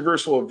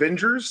multiversal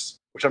Avengers,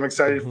 which I'm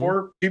excited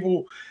for.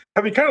 People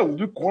have been kind of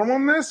lukewarm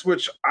on this,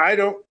 which I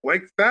don't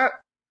like that.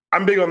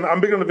 I'm big on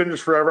Avengers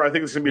Forever. I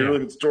think it's going to be a really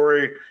good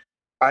story.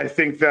 I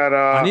think that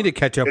I need to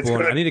catch up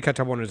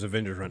on his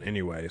Avengers run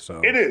anyway. So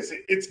it is.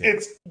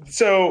 It's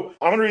so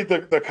I'm going to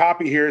read the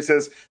copy here. It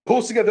says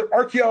pulls together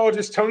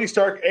archaeologist Tony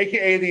Stark,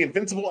 aka the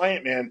Invincible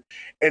Ant-Man,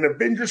 and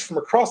Avengers from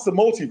across the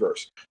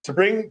multiverse to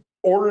bring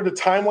order to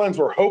timelines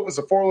where hope is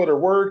a 4-letter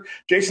word.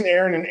 Jason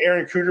Aaron and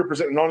Aaron Kuder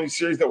present an all-new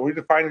series that will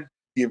redefine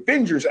the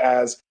Avengers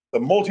as the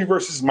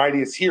multiverse's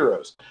mightiest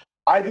heroes.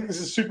 I think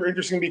this is super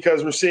interesting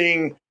because we're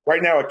seeing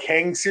right now a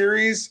Kang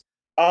series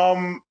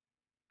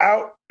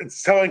out.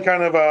 It's telling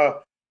kind of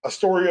a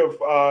story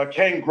of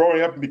Kang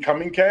growing up and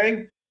becoming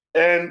Kang.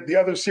 And the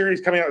other series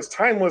coming out is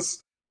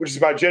Timeless, which is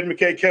about Jed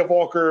McKay, Kev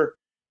Walker,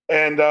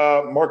 and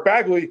Mark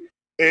Bagley.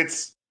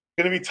 It's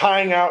going to be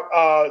tying up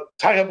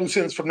loose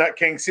ends from that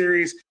Kang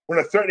series. When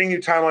a threatening new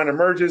timeline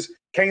emerges,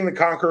 Kang the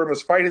Conqueror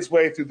must fight his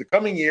way through the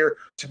coming year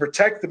to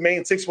protect the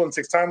main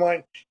 616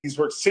 timeline he's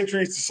worked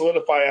centuries to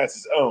solidify as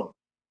his own.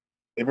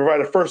 They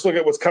provide a first look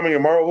at what's coming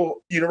in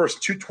Marvel Universe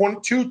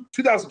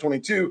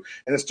 2022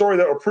 and a story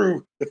that will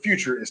prove the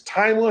future is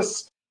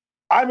timeless.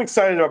 I'm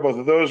excited about both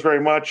of those very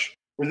much.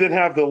 We then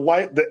have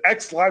the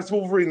X Lives of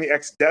Wolverine, the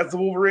X Deaths of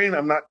Wolverine.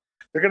 They're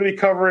going to be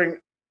covering,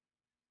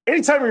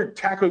 anytime you're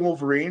tackling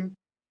Wolverine,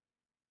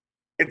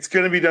 it's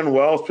going to be done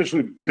well,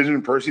 especially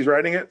Benjamin Percy's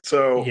writing it.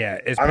 So yeah,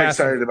 I'm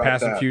excited about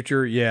past that. And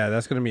future. Yeah,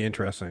 that's going to be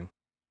interesting.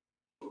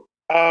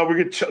 We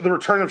get the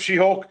return of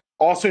She-Hulk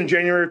also in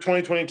January of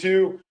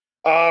 2022.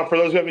 For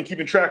those who haven't been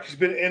keeping track, she's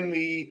been in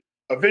the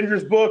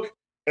Avengers book,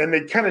 and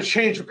they kind of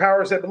changed her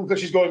power set because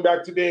she's going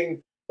back to being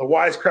the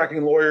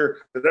wisecracking lawyer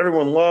that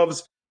everyone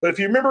loves. But if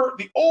you remember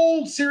the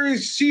old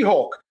series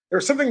She-Hulk,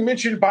 there's something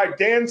mentioned by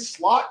Dan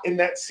Slott in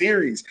that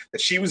series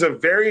that she was a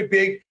very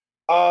big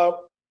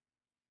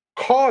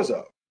cause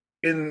of.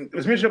 it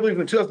was mentioned, I believe, in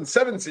the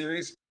 2007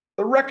 series,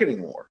 The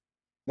Reckoning War.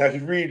 Now, if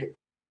you read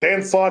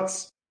Dan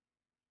Slott's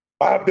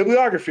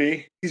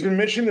bibliography, he's been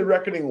mentioning the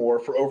Reckoning War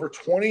for over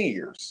 20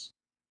 years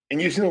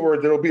and using the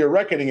word there will be a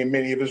reckoning in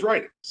many of his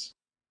writings.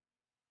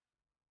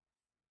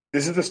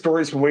 This is the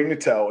story he's been waiting to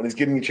tell, and he's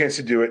getting a chance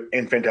to do it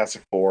in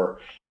Fantastic Four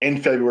in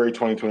February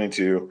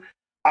 2022.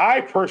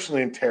 I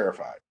personally am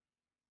terrified.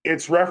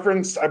 It's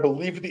referenced, I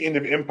believe, at the end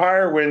of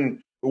Empire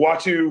when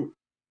Uatu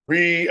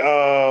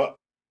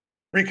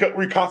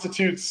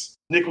reconstitutes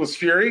Nicholas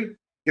Fury,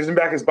 gives him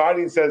back his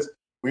body, and says,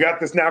 "We got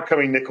this now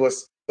coming,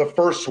 Nicholas. The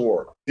first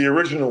war, the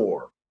original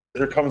war.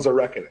 There comes a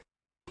reckoning."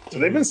 So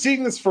they've been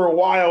seeing this for a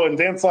while, and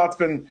Dan Slott's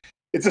been.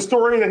 It's a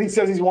story that he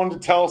says he's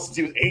wanted to tell since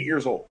he was 8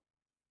 years old.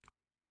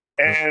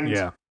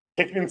 And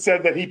Hickman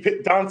said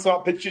that Don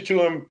Slott pitched it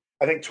to him,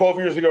 I think, 12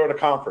 years ago at a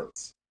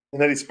conference,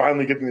 and that he's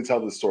finally getting to tell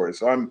this story.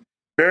 So I'm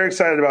very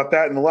excited about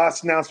that. And the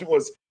last announcement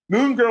was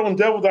Moon Girl and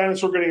Devil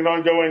Dinosaur getting an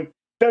ongoing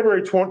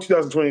February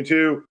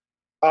 2022.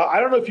 I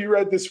don't know if you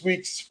read this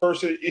week's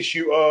first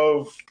issue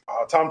of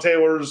Tom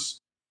Taylor's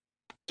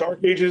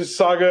Dark Ages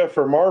saga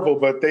for Marvel,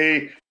 but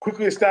they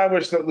quickly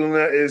established that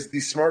Luna is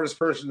the smartest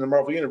person in the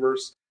Marvel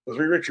universe, with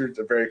Reed Richards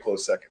a very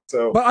close second.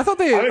 So, but I thought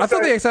they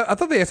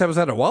established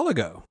that a while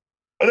ago.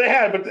 They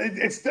had, but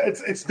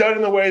it's done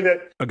in the way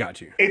that I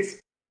got you.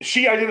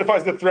 She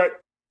identifies the threat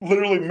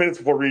literally minutes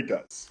before Reed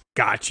does.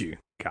 Got you.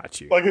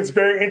 Like, it's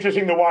very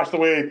interesting to watch the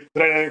way the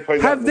dynamic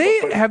plays out.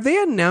 Have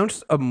they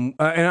announced and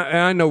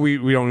I know we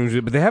don't use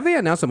it, but have they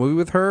announced a movie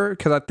with her?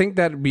 Because I think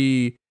that'd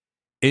be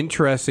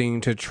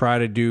interesting to try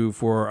to do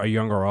for a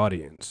younger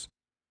audience.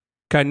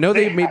 I know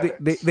they've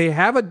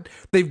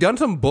done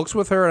some books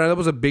with her, and I know it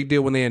was a big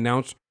deal when they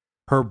announced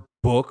her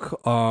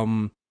book.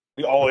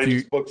 The all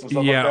ages books and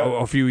stuff like that.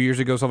 A few years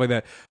ago, stuff like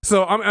that.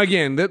 So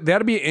again,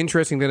 that'd be an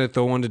interesting thing to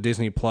throw onto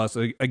Disney Plus.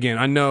 Again,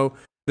 I know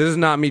this is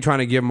not me trying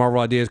to give Marvel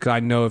ideas, because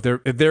I know if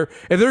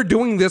they're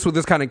doing this with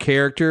this kind of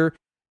character,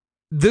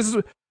 this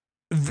is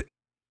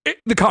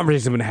the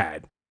conversation's been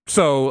had.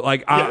 So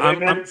like,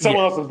 someone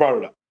else has brought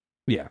it up.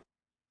 Yeah.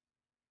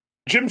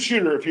 Jim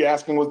Shooter, if you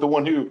ask him, was the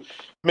one who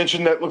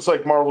mentioned that looks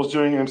like Marvel's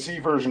doing an MC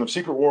version of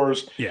Secret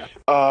Wars. Yeah.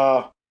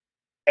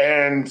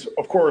 And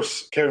of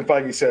course, Kevin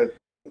Feige said,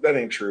 that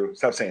ain't true.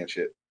 Stop saying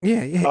shit.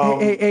 Yeah.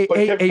 But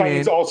Kevin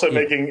Feige's also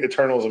making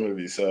Eternals a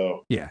movie,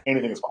 so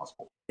anything is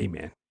possible.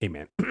 Amen.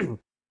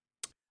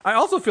 I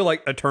also feel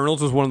like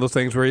Eternals is one of those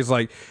things where he's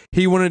like,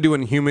 he wanted to do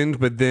Inhumans,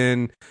 but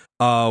then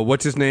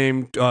what's his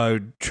name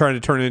trying to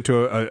turn it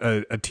into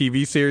a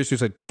TV series.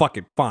 He's like, fuck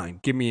it, fine,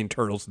 give me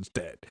Eternals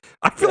instead.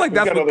 I feel like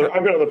that's I've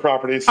got other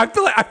properties. I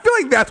feel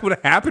like that's what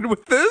happened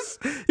with this.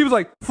 He was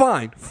like,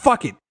 fine,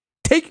 fuck it,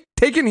 take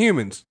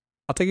Inhumans,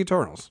 I'll take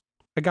Eternals.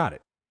 I got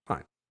it,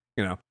 fine,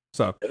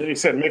 So and then he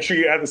said, make sure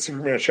you add the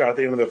Superman shot at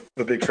the end of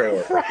the big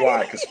trailer. Right.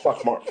 Why? Because fuck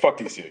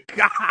DC.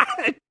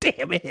 God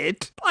damn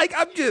it! Like,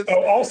 I'm just.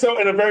 Oh, also,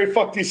 in a very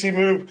fuck DC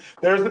move,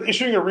 there's been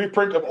issuing a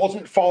reprint of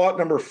Ultimate Fallout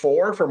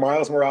 #4 for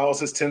Miles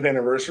Morales' 10th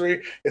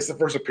anniversary. It's the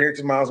first appearance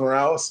of Miles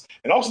Morales,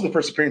 and also the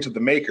first appearance of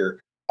the Maker,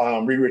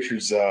 Reed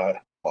Richards.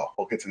 Well,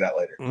 we'll get to that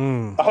later.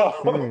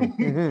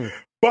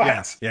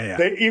 But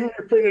they even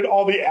reprinted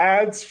all the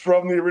ads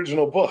from the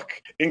original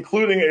book,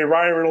 including a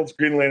Ryan Reynolds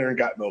Green Lantern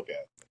Got Milk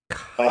ad.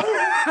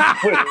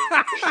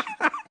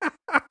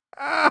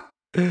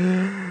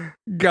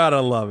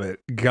 Gotta love it.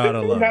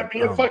 Not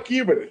be a fuck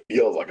you, but it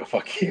feels like a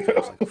fuck you.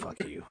 Fuck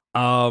you.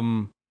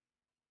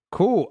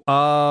 Cool.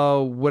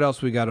 What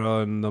else we got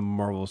on the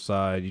Marvel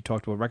side? You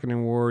talked about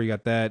Reckoning War. You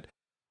got that.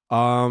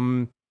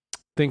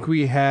 Think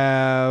we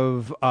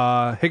have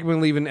Hickman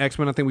leaving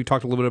X-Men. I think we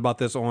talked a little bit about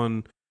this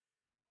on.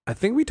 I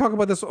think we talked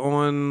about this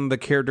on the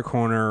Character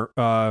Corner.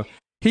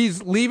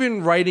 He's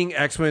leaving writing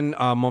X-Men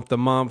month to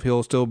month.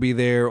 He'll still be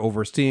there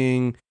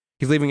overseeing.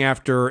 He's leaving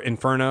after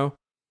Inferno.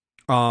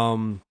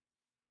 And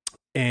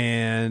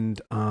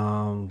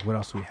what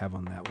else do we have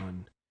on that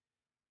one?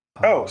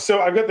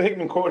 So I've got the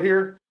Hickman quote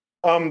here.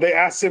 They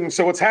asked him,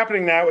 so what's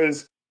happening now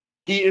is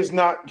he's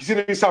going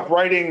to stop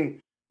writing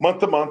month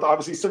to month.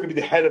 Obviously, he's still going to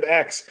be the head of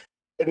X.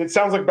 And it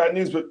sounds like bad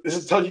news, but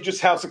this tells you just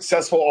how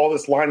successful all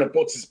this line of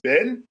books has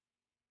been.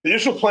 The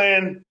initial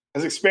plan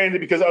has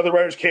expanded because other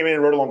writers came in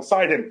and wrote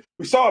alongside him.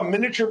 We saw a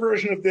miniature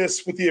version of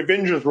this with the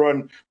Avengers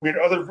run. We had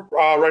other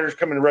writers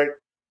come in and write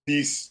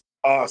these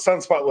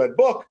Sunspot-led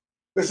book.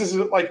 This is,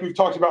 like we've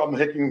talked about in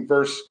the Hickman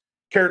verse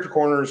Character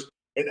Corners,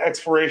 an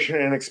exploration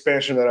and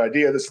expansion of that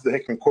idea. This is the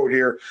Hickman quote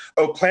here.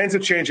 Plans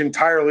have changed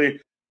entirely.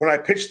 When I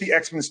pitched the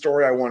X-Men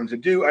story I wanted to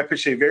do, I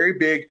pitched a very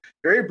big,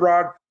 very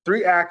broad,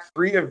 3-act,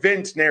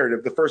 3-event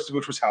narrative, the first of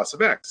which was House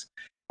of X.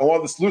 And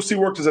while this loosely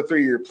worked as a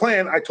 3-year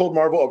plan, I told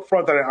Marvel up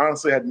front that I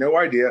honestly had no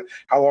idea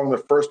how long the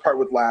first part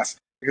would last,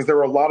 because there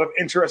were a lot of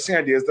interesting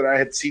ideas that I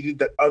had seeded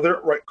that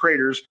other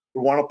creators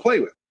would want to play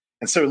with.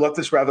 And so we left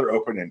this rather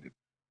open-ended.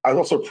 I was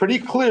also pretty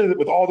clear that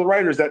with all the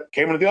writers that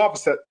came into the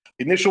office that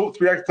the initial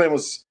 3-act plan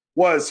was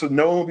so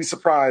no one would be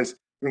surprised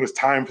when it was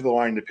time for the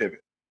line to pivot.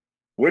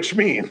 Which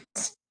means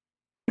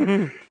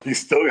you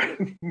still got...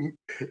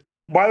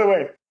 By the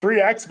way,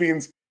 3 acts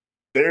means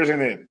there's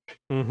an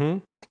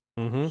end.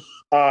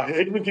 Mm-hmm.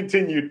 Hickman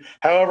continued.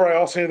 However, I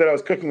also knew that I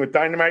was cooking with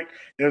dynamite,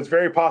 and it was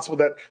very possible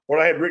that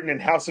what I had written in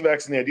House of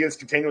X and the ideas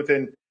contained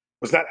within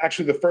was not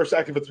actually the first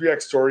act of a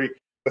 3X story,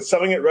 but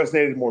something that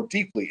resonated more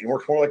deeply and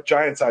worked more like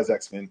giant size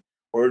X-Men,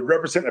 or would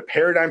represent a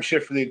paradigm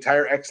shift for the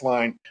entire X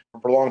line for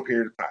a prolonged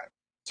period of time.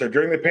 So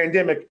during the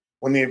pandemic,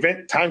 when the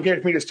event time came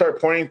for me to start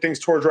pointing things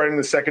towards writing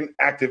the second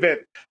act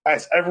event, I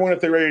asked everyone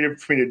if they're ready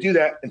for me to do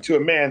that, and to a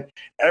man,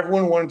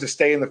 everyone wanted to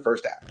stay in the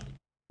first act.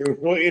 It was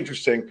really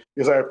interesting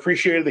because I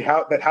appreciated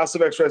that House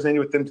of X resonated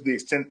with them to the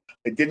extent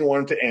they didn't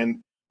want it to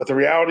end, but the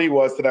reality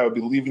was that I would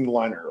be leaving the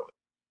line early.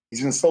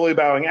 He's been slowly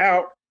bowing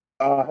out.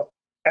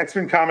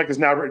 X-Men comic is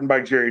now written by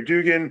Jerry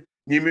Dugan.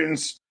 New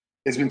Mutants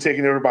has been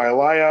taken over by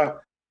Elia,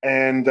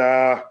 and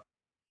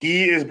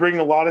he is bringing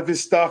a lot of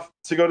his stuff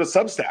to go to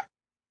Substack.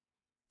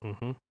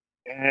 Mm-hmm.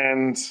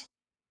 And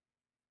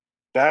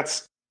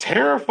that's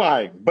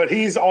terrifying. But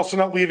he's also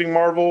not leaving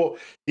Marvel.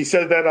 He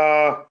said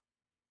that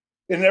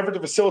in an effort to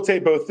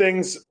facilitate both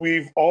things,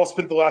 we've all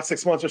spent the last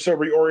 6 months or so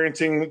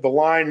reorienting the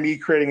line, me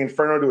creating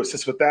Inferno to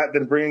assist with that,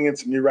 then bringing in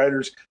some new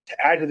writers to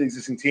add to the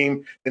existing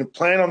team, then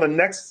plan on the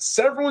next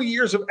several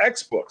years of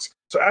X books.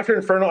 So after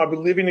Inferno, I'll be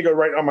leaving to go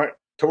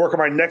to work on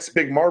my next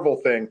big Marvel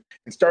thing.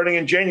 And starting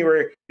in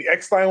January, the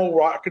X line will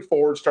rocket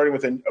forward, starting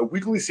with a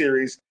weekly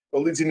series that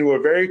leads into a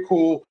very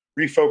cool,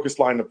 refocused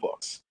line of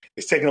books.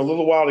 It's taken a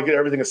little while to get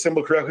everything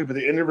assembled correctly, but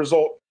the end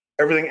result,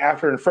 everything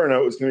after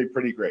Inferno, is going to be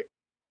pretty great.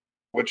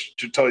 Which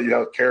should tell you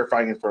how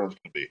terrifying Inferno is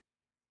going to be.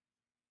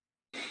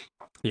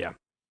 Yeah.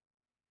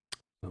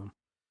 So.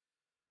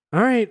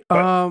 All right.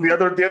 The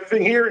other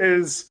thing here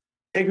is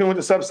Hickman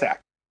went to Substack.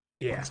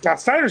 Yeah. Scott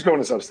Snyder's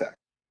going to Substack.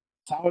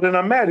 Saladin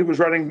Ahmed, who was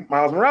writing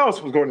Miles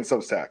Morales, was going to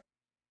Substack.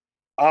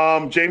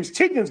 James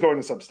Tynion's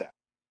going to Substack.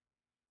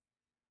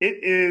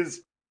 It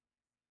is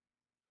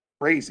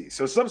crazy.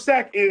 So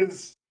Substack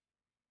is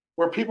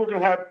where people are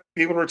going to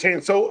be able to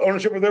retain sole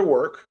ownership of their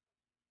work,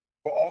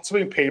 while also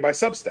being paid by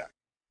Substack.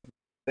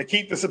 They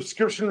keep the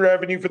subscription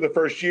revenue for the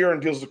first year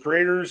and deals with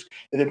creators,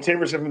 and then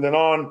 10% from then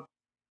on.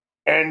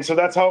 And so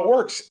that's how it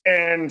works.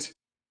 And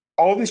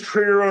all these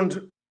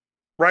creator-owned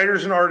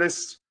writers and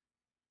artists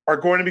are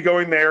going to be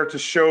going there to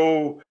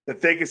show that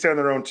they can stand on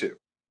their own too.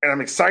 And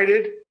I'm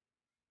excited,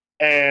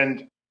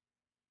 and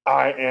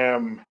I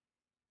am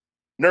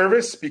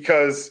nervous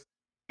because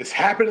this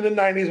happened in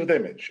the 90s with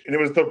Image. And it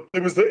was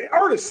the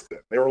artists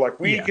then. They were like,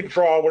 we can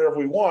draw whatever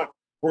we want.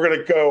 We're going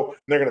to go, and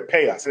they're going to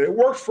pay us. And it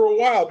worked for a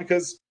while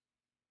because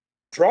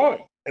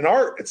drawing and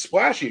art, it's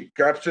splashy,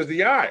 captures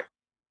the eye.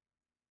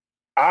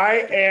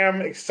 I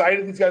am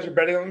excited these guys are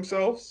betting on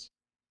themselves.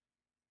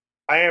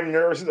 I am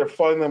nervous that they're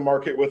flooding the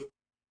market with.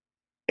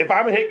 If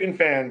I'm a Hickman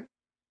fan,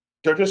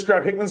 do I just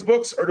grab Hickman's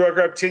books or do I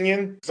grab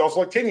Tynion? Because I also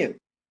like Tynion.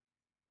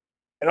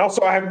 And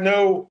also, I have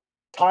no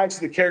ties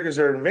to the characters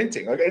they're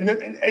inventing.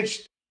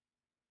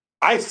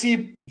 I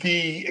see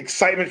the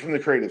excitement from the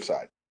creative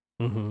side.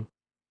 Mm-hmm.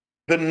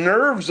 The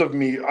nerves of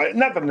me,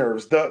 not the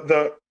nerves,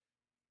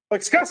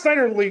 like Scott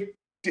Snyder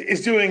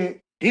is doing,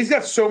 he's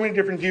got so many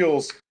different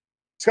deals.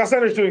 Scott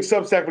Snyder's doing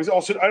Substack, but he's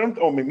also,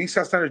 maybe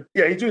Scott Snyder,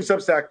 he's doing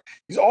Substack.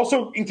 He's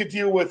also inked a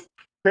deal with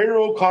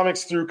Creator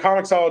Comics through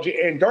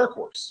Comixology and Dark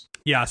Horse.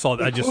 Yeah, I saw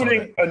that.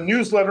 Including a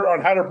newsletter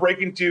on how to break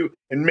into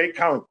and make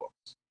comic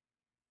books.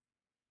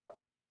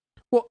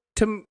 Well,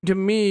 to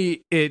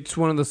me, it's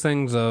one of those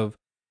things of,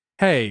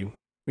 hey,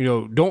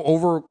 don't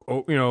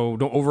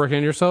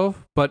overextend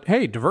yourself, but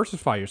hey,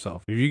 diversify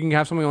yourself. If you can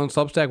have something on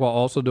Substack while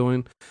also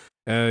doing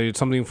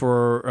something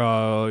for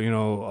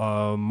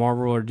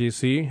Marvel or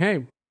DC,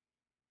 hey,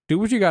 do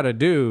what you got to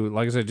do.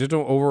 Like I said, just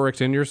don't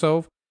overextend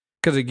yourself.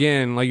 Because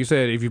again, like you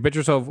said, if you bet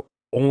yourself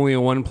only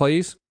in one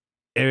place,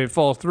 if it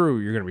falls through,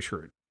 you're going to be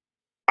screwed.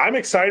 I'm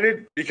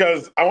excited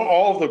because I want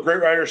all of the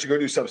great writers to go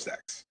do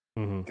Substacks.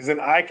 Because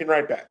then I can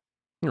write back.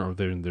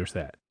 There's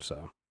that.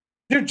 So,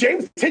 dude,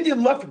 James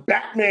Tynion left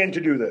Batman to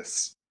do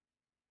this.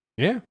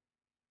 Yeah.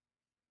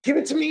 Give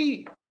it to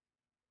me.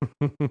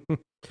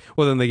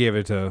 Well, then they gave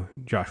it to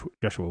Joshua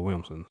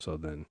Williamson. So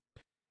then,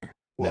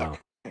 look,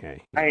 I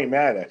ain't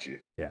mad at you.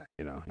 Yeah,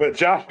 But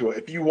Joshua,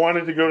 if you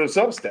wanted to go to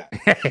Substack,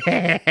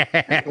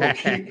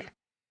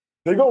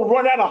 they're going to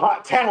run out of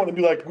hot talent and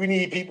be like, we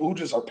need people who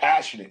just are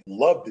passionate and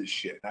love this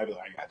shit. And I'd be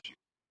like, I got you.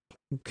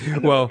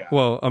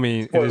 Well, I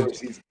mean,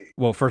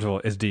 first of all,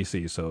 it's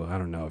DC, so I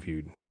don't know if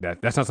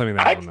that's not something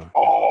that I don't know.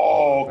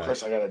 Oh,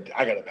 Chris, I got a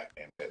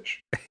Batman pitch.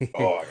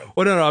 Well,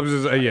 no, I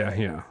was just,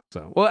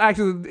 So, well,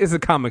 actually, it's a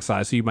comic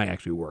size, so you might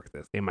actually work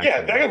this. They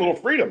got a little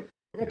freedom.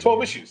 I got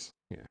 12 issues.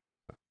 Yeah.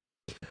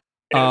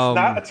 And it's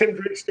not a Tim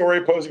Drake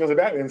story posing as a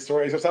Batman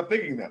story, so stop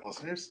thinking that,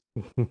 listeners.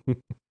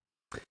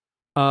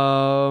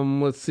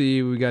 Let's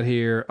see what we got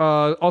here.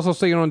 Also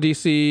staying on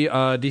DC,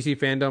 DC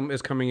Fandom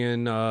is coming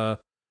in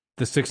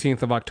the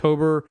 16th of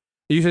October.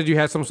 You said you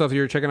had some stuff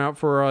you're checking out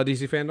for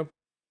DC Fandom?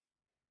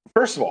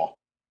 First of all,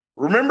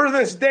 remember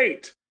this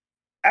date.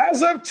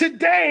 As of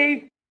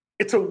today,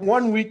 it's a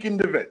 1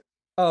 weekend event.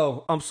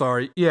 Oh, I'm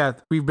sorry. Yeah,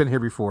 we've been here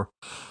before.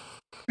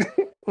 I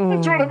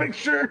just want to make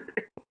sure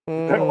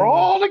that we're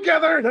all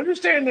together and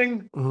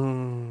understanding.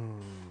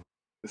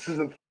 This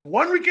isn't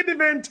one weekend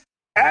event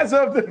as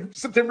of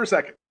September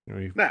 2nd.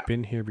 We've Now,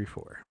 been here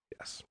before.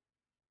 Yes.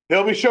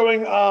 they'll be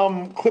showing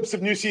clips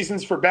of new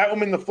seasons for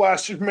Batwoman, The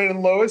Flash, Superman,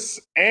 and Lois,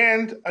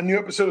 and a new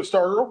episode of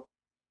Stargirl.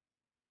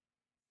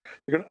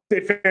 They're going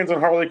to update fans on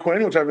Harley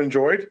Quinn, which I've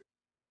enjoyed,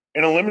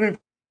 and a limited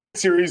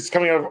series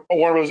coming out of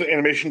Warner Bros.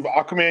 Animation of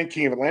Aquaman,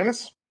 King of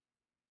Atlantis,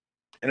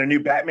 and a new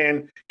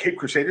Batman Cape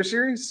Crusader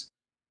series.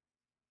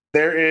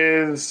 There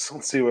is,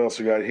 let's see what else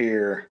we got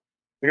here.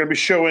 They're going to be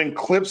showing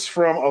clips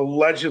from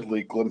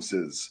allegedly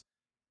glimpses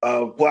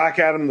of Black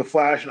Adam, The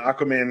Flash, and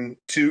Aquaman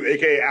 2,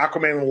 aka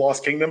Aquaman and the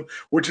Lost Kingdom,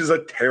 which is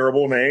a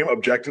terrible name,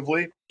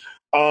 objectively.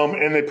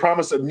 And they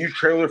promised a new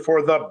trailer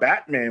for The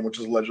Batman, which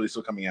is allegedly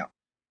still coming out.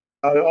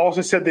 They also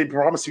said they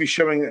promised to be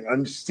showing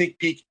a sneak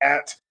peek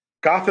at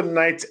Gotham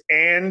Knights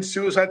and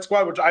Suicide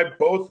Squad, which I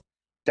both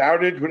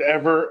doubted would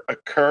ever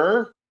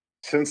occur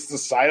since the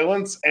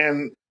silence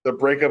and the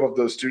breakup of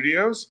those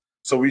studios.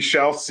 So we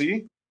shall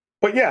see.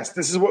 But yes,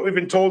 this is what we've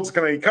been told is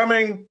going to be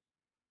coming.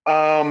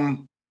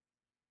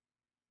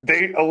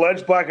 They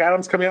allege Black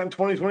Adam's coming out in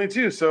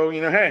 2022. So,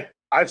 hey,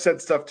 I've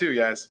said stuff too,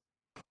 guys.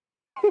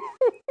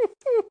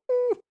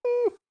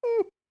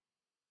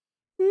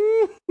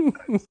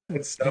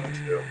 It's stuff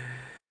too.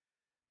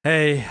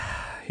 Hey,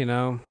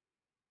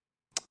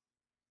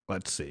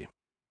 let's see.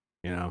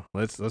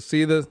 Let's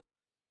see the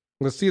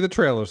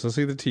trailers. Let's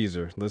see the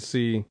teaser. Let's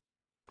see.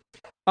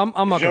 I'm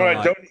not gonna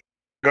lie.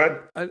 Go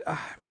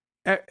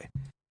ahead.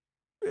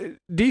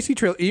 DC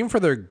trailer, even for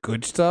their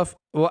good stuff,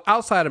 well,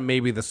 outside of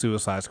maybe the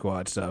Suicide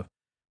Squad stuff,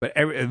 but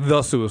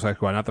the Suicide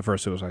Squad, not the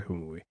first Suicide Squad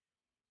movie,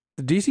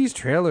 the DC's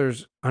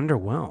trailers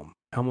underwhelm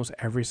almost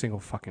every single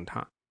fucking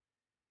time.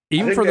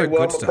 Even for their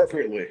good stuff.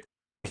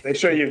 They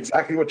show you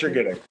exactly what you're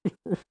getting.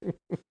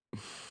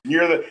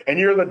 You're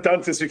the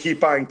dunces who keep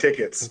buying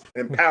tickets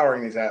and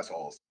empowering these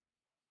assholes.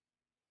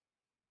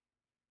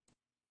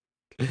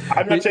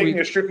 I'm not taking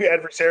a strictly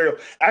adversarial.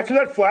 After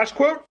that Flash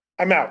quote,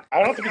 I'm out. I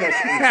don't have to be nice.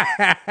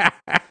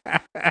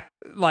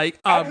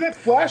 After that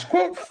Flash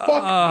quote,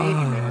 fuck me,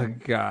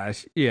 man.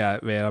 Gosh, yeah,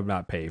 man, I'm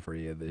not paying for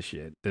any of this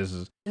shit. This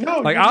is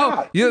no,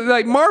 you're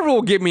not. Marvel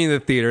will get me in the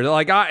theater.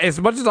 As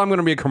much as I'm going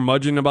to be a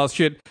curmudgeon about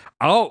shit,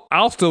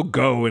 I'll still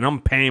go and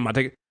I'm paying my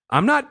ticket.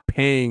 I'm not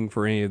paying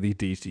for any of these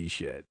DC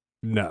shit.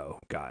 No,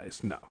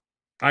 guys, no.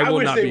 I will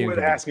wish not they would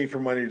ask me for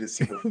money to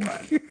see the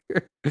Flash.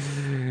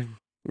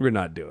 We're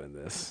not doing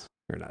this.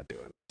 We're not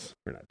doing this.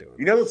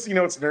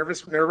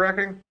 What's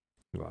nerve-wracking?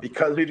 Wow.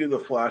 Because we do the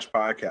Flash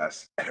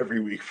podcast every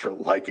week for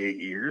like 8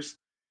 years,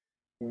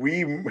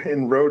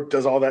 Road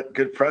does all that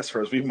good press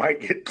for us. We might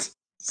get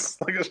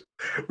something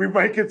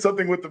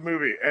with the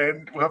movie,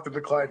 and we'll have to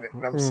decline it.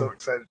 And I'm so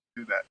excited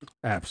to do that.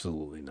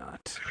 Absolutely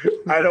not.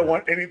 I don't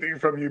want anything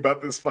from you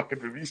about this fucking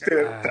movie. Stay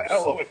the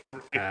hell away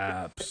from me.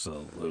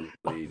 Absolutely.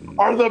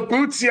 Are the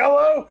boots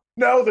yellow?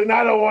 No, then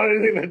I don't want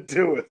anything to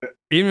do with it.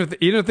 Even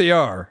if they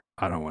are,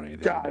 I don't want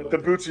anything. God, the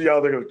boots are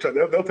yellow.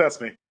 They'll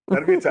test me.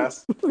 That'd be a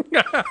test.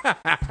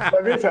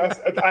 That'd be a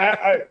test.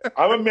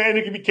 I'm a man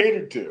who can be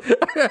catered to.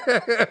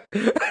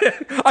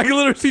 I can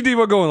literally see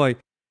Debo going like,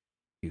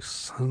 "You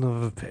son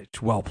of a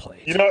bitch." Well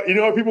played. You know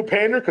why people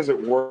pander? Because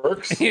it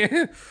works.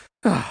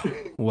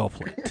 Well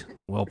played.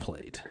 Well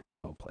played.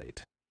 Well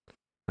played.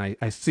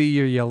 I see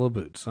your yellow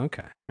boots.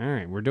 Okay. All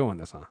right. We're doing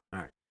this, huh?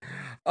 All right.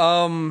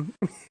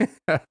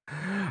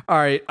 All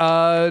right.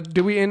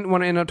 Do we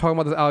want to end up talking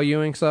about this Al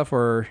Ewing stuff,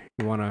 or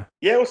you want to?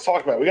 Yeah, let's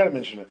talk about it. We got to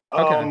mention it.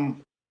 Okay.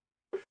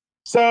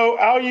 So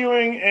Al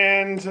Ewing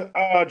and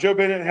Joe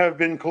Bennett have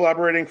been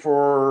collaborating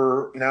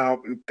for now,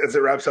 as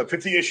it wraps up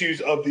 50 issues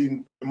of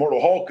the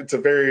Immortal Hulk. It's a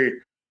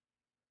very,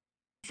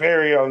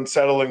 very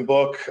unsettling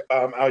book.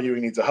 Al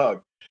Ewing needs a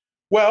hug.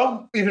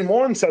 Well, even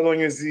more unsettling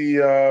is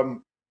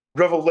the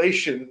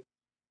revelation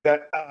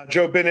that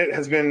Joe Bennett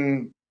has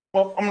been.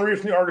 Well, I'm going to read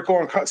from the article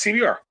on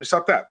CBR. Just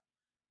stop that.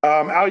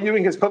 Al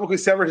Ewing has publicly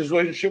severed his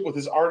relationship with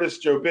his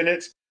artist, Joe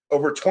Bennett,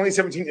 over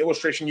 2017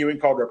 illustration Ewing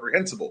called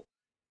Reprehensible.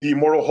 The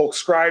Immortal Hulk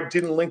scribe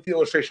didn't link the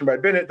illustration by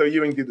Bennett, though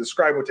Ewing did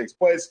describe what takes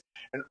place.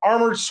 An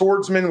armored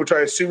swordsman, which I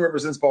assume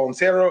represents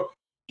Balancero,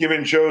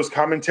 given Joe's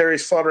commentary,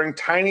 slaughtering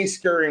tiny,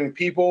 scurrying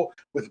people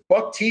with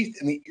buck teeth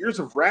and the ears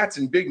of rats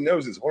and big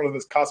noses. One of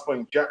us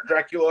cosplaying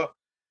Dracula.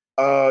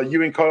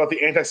 Ewing called out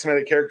the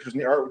anti-Semitic characters in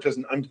the art, which has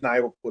an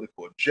undeniable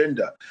political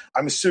agenda.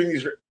 I'm assuming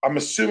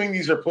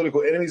these are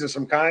political enemies of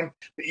some kind,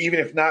 but even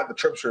if not, the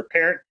tropes are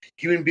apparent.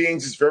 Human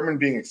beings as vermin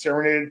being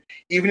exterminated,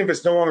 even if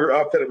it's no longer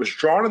up that it was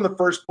drawn in the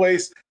first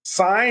place,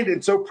 signed,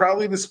 and so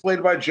proudly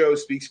displayed by Joe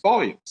speaks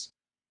volumes.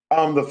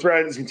 The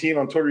thread is continued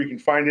on Twitter. You can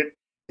find it.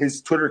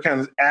 His Twitter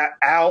account is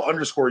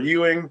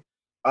 @Al_Ewing.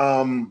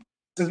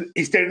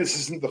 He stated this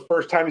isn't the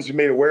first time he's been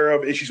made aware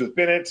of issues with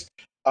Bennett.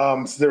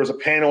 So there was a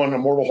panel on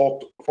Immortal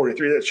Hulk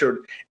 43 that showed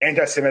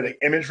anti-Semitic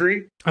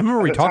imagery. I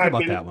remember we talked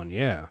about that one,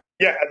 yeah.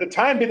 Yeah, at the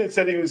time, Bennett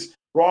said he was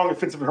wrong,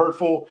 offensive, and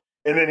hurtful,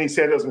 and then he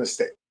said it was a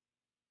mistake.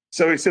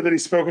 So he said that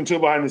he's spoken to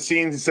behind the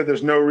scenes. He said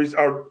there's no reason,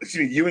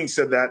 Ewing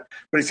said that,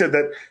 but he said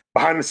that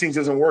behind the scenes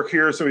doesn't work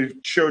here. So he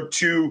showed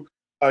two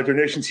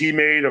donations he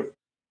made of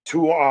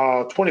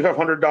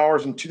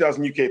 $2,500 and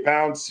 2,000 UK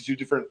pounds to two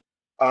different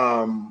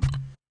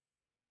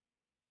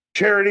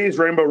charities,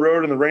 Rainbow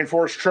Road and the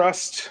Rainforest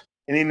Trust.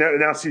 And he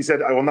announced, he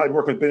said, I will not be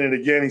working with Bennett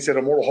again. He said,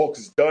 Immortal Hulk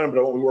is done, but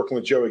I won't be working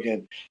with Joe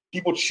again.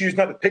 People choose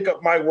not to pick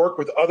up my work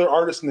with other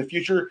artists in the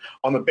future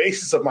on the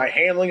basis of my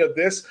handling of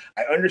this.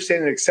 I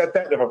understand and accept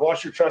that. And if I've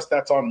lost your trust,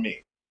 that's on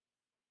me.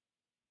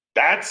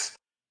 That's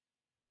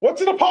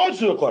what's an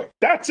apology look like?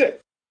 That's it.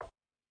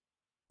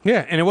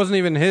 Yeah, and it wasn't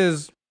even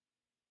his.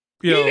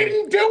 He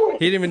didn't do it.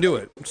 He didn't even do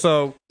it.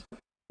 So,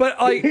 but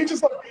like, he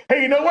just like,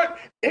 hey, you know what?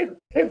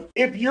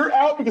 If you're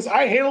out because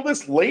I handled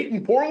this late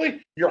and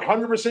poorly, you're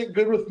 100%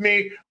 good with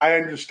me. I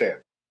understand.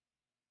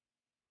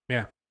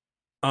 Yeah.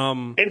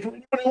 And for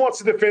anyone who wants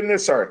to defend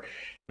this,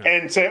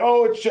 and say,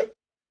 oh, it's just,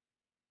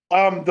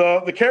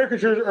 the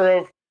caricatures are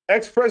of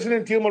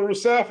ex-president Dilma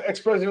Rousseff,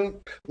 ex-president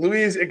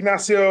Luis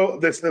Ignacio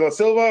de la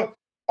Silva,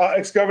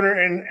 ex-governor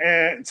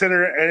and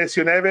Senator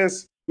Anicio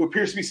Neves, who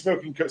appears to be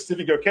smoking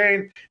sniffing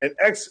cocaine, and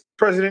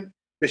ex-president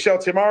Michelle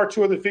Tamar.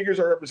 Two other figures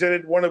are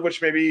represented, one of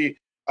which may be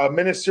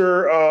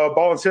Minister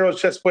Balancero's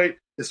chest plate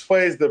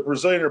displays the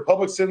Brazilian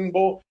Republic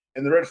symbol,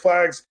 and the red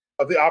flags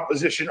of the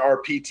opposition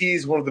are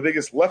PTs, one of the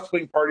biggest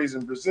left-wing parties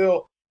in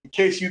Brazil. In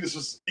case you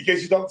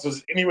thought this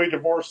was anyway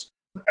divorced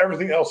from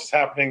everything else that's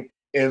happening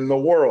in the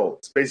world,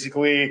 it's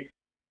basically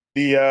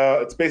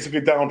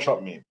Donald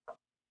Trump meme,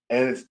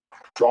 and it's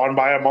drawn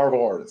by a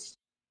Marvel artist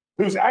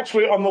who's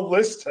actually on the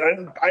list.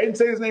 And I didn't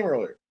say his name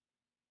earlier.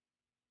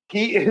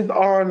 He is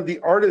on the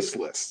artist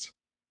list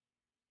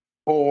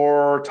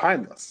for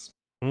Timeless.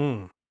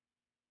 And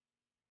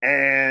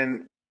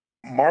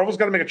Marvel's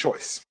got to make a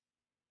choice.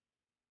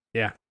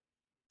 Yeah.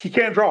 He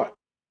can't draw it.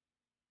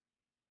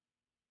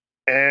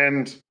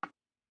 And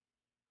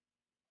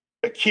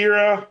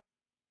Akira,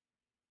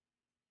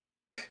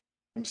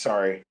 I'm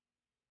sorry,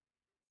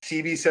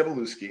 CB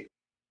Cebulski.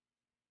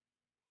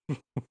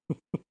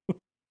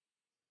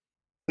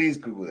 Please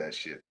Google that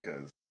shit,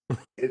 because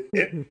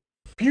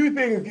few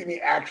things get me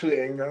actually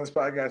angry on this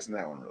podcast, and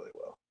that one really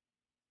will.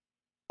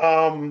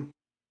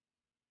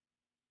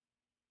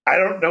 I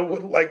don't know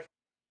what,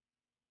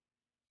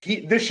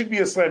 this should be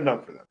a slam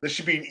dunk for them. This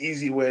should be an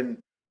easy win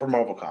for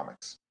Marvel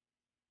Comics.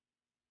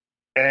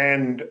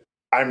 And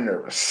I'm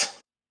nervous.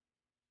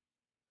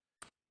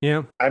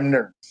 Yeah. I'm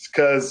nervous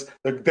because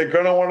they're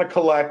going to want to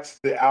collect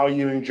the Al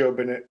Ewing, Joe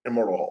Bennett,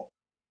 Immortal Hulk.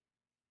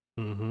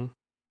 Mm-hmm.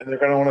 And they're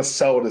going to want to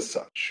sell it as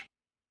such.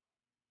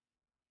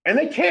 And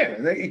they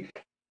can.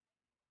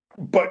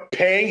 But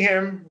paying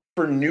him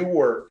for new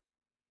work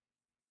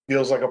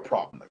feels like a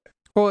problem.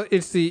 Well,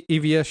 it's the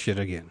EVS shit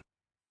again.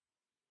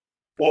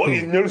 Well,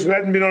 you notice we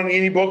hadn't been on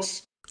any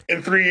books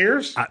in 3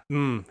 years?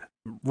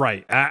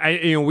 Right.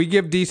 We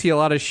give DC a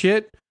lot of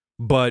shit,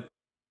 but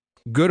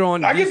good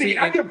on DC.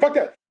 I give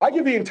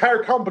the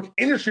entire comic book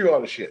industry a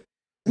lot of shit.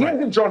 He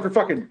hasn't been drawn for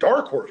fucking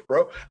Dark Horse,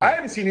 bro. I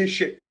haven't seen his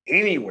shit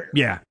anywhere.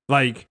 Yeah,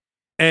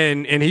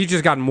 and he's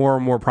just gotten more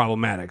and more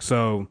problematic.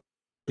 So,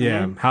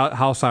 yeah,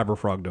 how's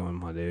Cyberfrog doing,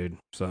 my dude?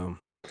 So,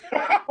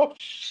 oh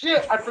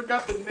shit, I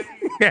forgot the name.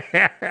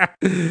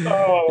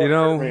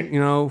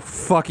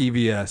 Fuck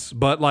EVS,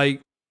 but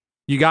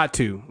you got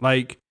to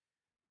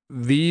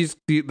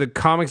the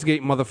Comics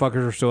Gate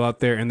motherfuckers are still out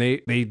there, and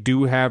they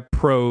do have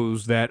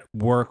pros that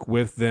work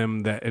with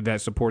them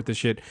that support this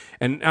shit.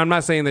 And I'm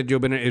not saying that Joe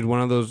Bennett is one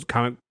of those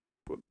Comic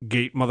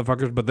Gate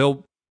motherfuckers, but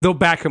they'll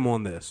back him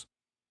on this.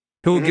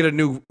 He'll get a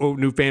new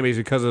fan base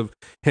because of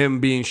him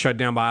being shut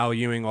down by Al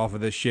Ewing off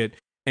of this shit.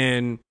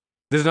 And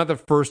this is not the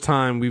first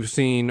time we've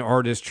seen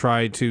artists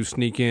try to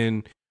sneak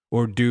in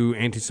or do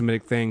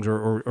anti-Semitic things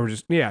or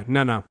just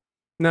no.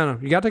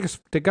 You gotta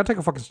take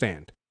a fucking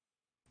stand.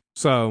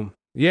 So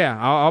yeah,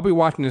 I'll be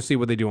watching to see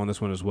what they do on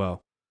this one as well.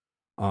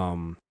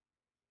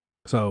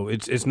 So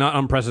it's not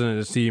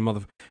unprecedented to see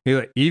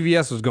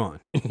EVS was gone.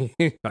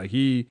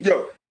 He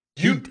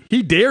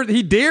dared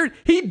the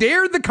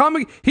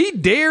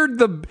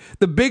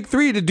big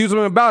three to do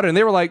something about it, and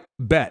they were like,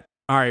 bet.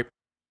 All right.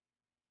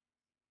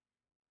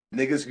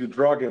 Niggas who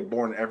draw get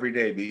born every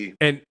day, B.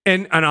 And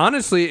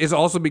honestly, it's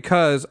also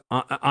because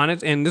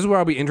and this is where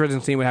I'll be interested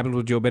in seeing what happens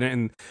with Joe Bennett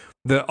and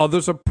the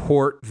other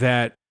support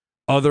that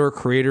other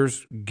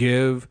creators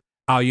give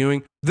Al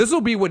Ewing. This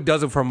will be what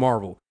does it for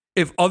Marvel.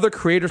 If other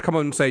creators come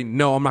up and say,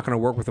 no, I'm not going to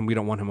work with him, we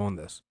don't want him on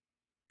this.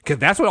 Because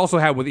that's what also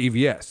happened with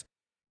EVS.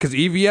 Because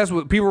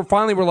EVS, people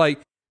finally were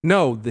like,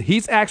 no,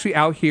 he's actually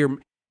out here,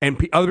 and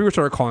other people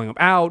started calling him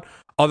out.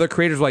 Other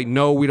creators were like,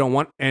 no, we don't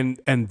want, and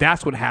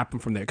that's what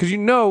happened from there. Because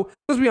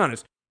let's be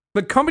honest,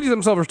 the companies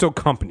themselves are still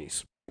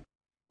companies.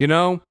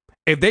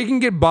 If they can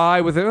get by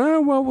with it,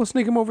 we'll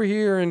sneak him over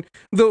here, and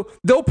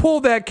they'll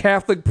pull that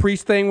Catholic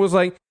priest thing. Was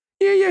like,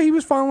 yeah, he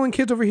was following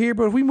kids over here,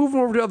 but if we move him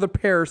over to other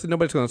pairs, then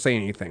nobody's going to say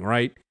anything,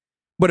 right?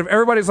 But if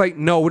everybody's like,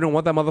 no, we don't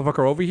want that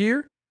motherfucker over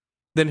here,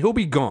 then he'll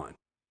be gone.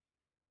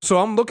 So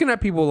I'm looking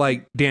at people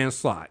like Dan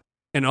Slott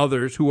and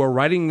others who are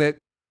writing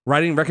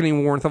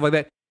Reckoning War and stuff like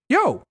that.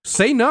 Yo,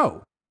 say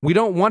no. We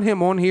don't want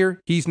him on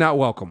here. He's not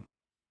welcome.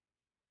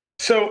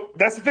 So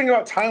that's the thing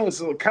about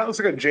Timeless. It kind of looks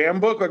like a jam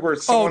book, like where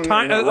it's Oh, someone.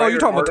 time. Oh, you're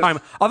talking about time.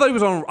 I thought he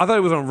was on. I thought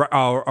he was on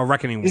a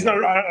Reckoning. He's War.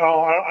 not.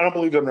 I don't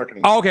believe I'm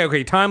Reckoning. Oh,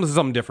 okay. Timeless is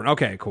something different.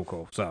 Okay,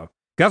 cool. So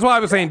that's why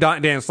I was saying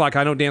Dan Slott.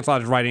 I know Dan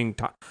Slott is writing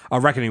a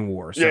Reckoning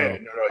War. So. Yeah.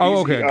 No,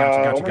 oh, okay.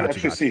 Gotcha. Let me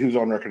actually see who's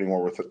on Reckoning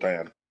War with it,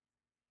 Diane.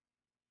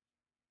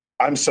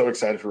 I'm so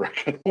excited for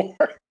Reckoning War.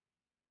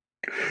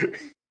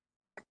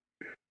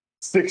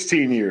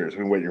 16 years. We've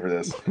been waiting for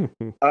this.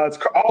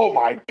 Oh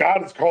my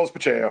God! It's Carlos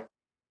Pacheco.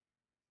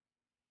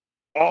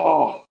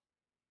 Oh,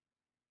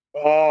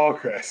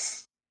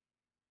 Chris.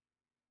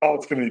 Oh,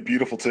 it's gonna be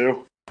beautiful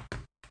too.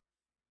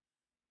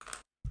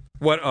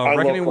 What?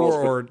 Reckoning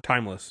War or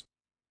Timeless?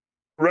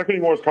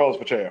 Reckoning War is Carlos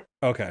Pacheco.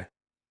 Okay.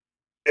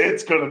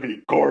 It's gonna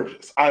be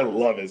gorgeous. I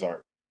love his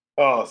art.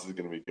 Oh, this is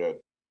gonna be good.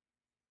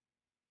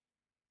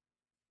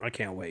 I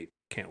can't wait.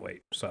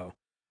 So,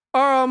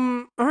 all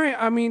right.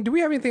 I mean, do we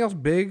have anything else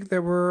big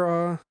that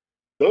we're?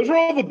 Those are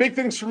all the big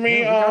things for me.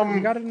 We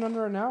got it in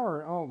under an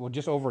hour. Oh, well,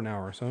 just over an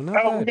hour. So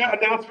not we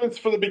got announcements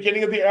for the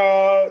beginning of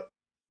the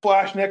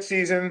Flash next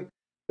season.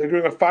 They're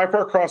doing a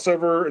 5-part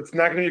crossover. It's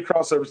not going to be a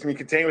crossover. It's going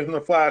to be contained within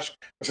the Flash.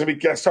 It's going to be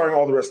guest starring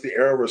all the rest of the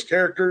Arrowverse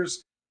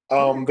characters.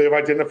 They've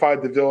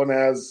identified the villain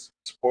as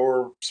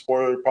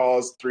spoiler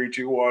pause 3,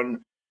 2,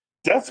 1.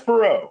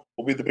 Despero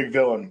will be the big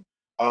villain,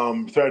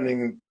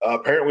 threatening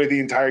apparently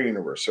the entire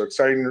universe. So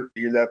exciting to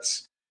hear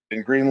that's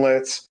been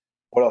greenlit.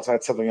 What else? I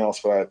had something else,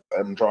 but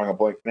I'm drawing a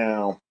blank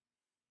now.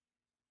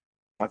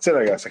 That's it,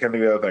 I guess. I can't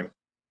think of the other thing.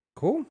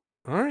 Cool.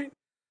 All right.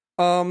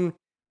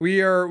 We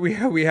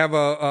have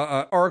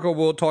a article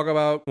we'll talk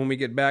about when we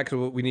get back.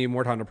 So we need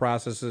more time to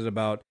process it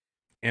about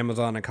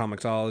Amazon and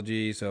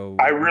Comixology. So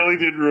I really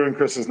did ruin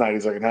Chris's night.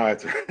 He's like, no, I have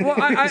to.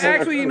 Well, I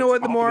actually, you know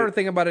what? The more I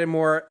think about it,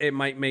 it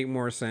might make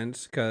more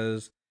sense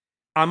because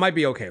I might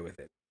be okay with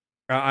it.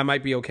 I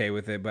might be okay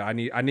with it, but I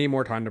need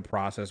more time to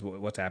process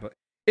what's happening.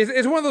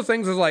 It's one of those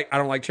things. Is like I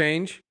don't like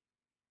change,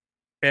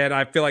 and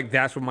I feel like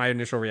that's what my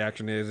initial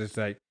reaction is. It's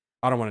like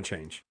I don't want to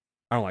change.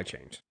 I don't like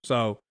change.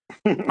 So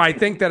I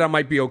think that I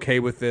might be okay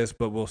with this,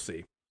 but we'll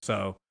see.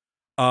 So,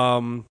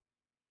 all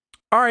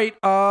right.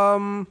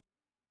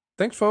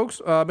 Thanks, folks.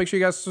 Make sure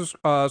you guys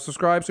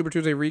subscribe. Super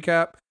Tuesday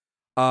Recap.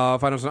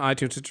 Find us on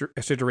iTunes,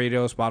 Stitcher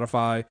Radio,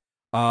 Spotify.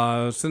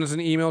 Send us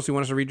an email if you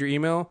want us to read your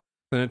email.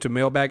 Send it to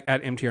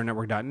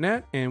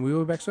mailbag@mtrnetwork.net, and we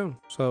will be back soon.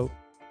 So,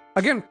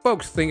 again,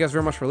 folks, thank you guys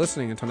very much for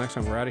listening. Until next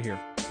time, we're out of here.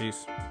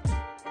 Peace.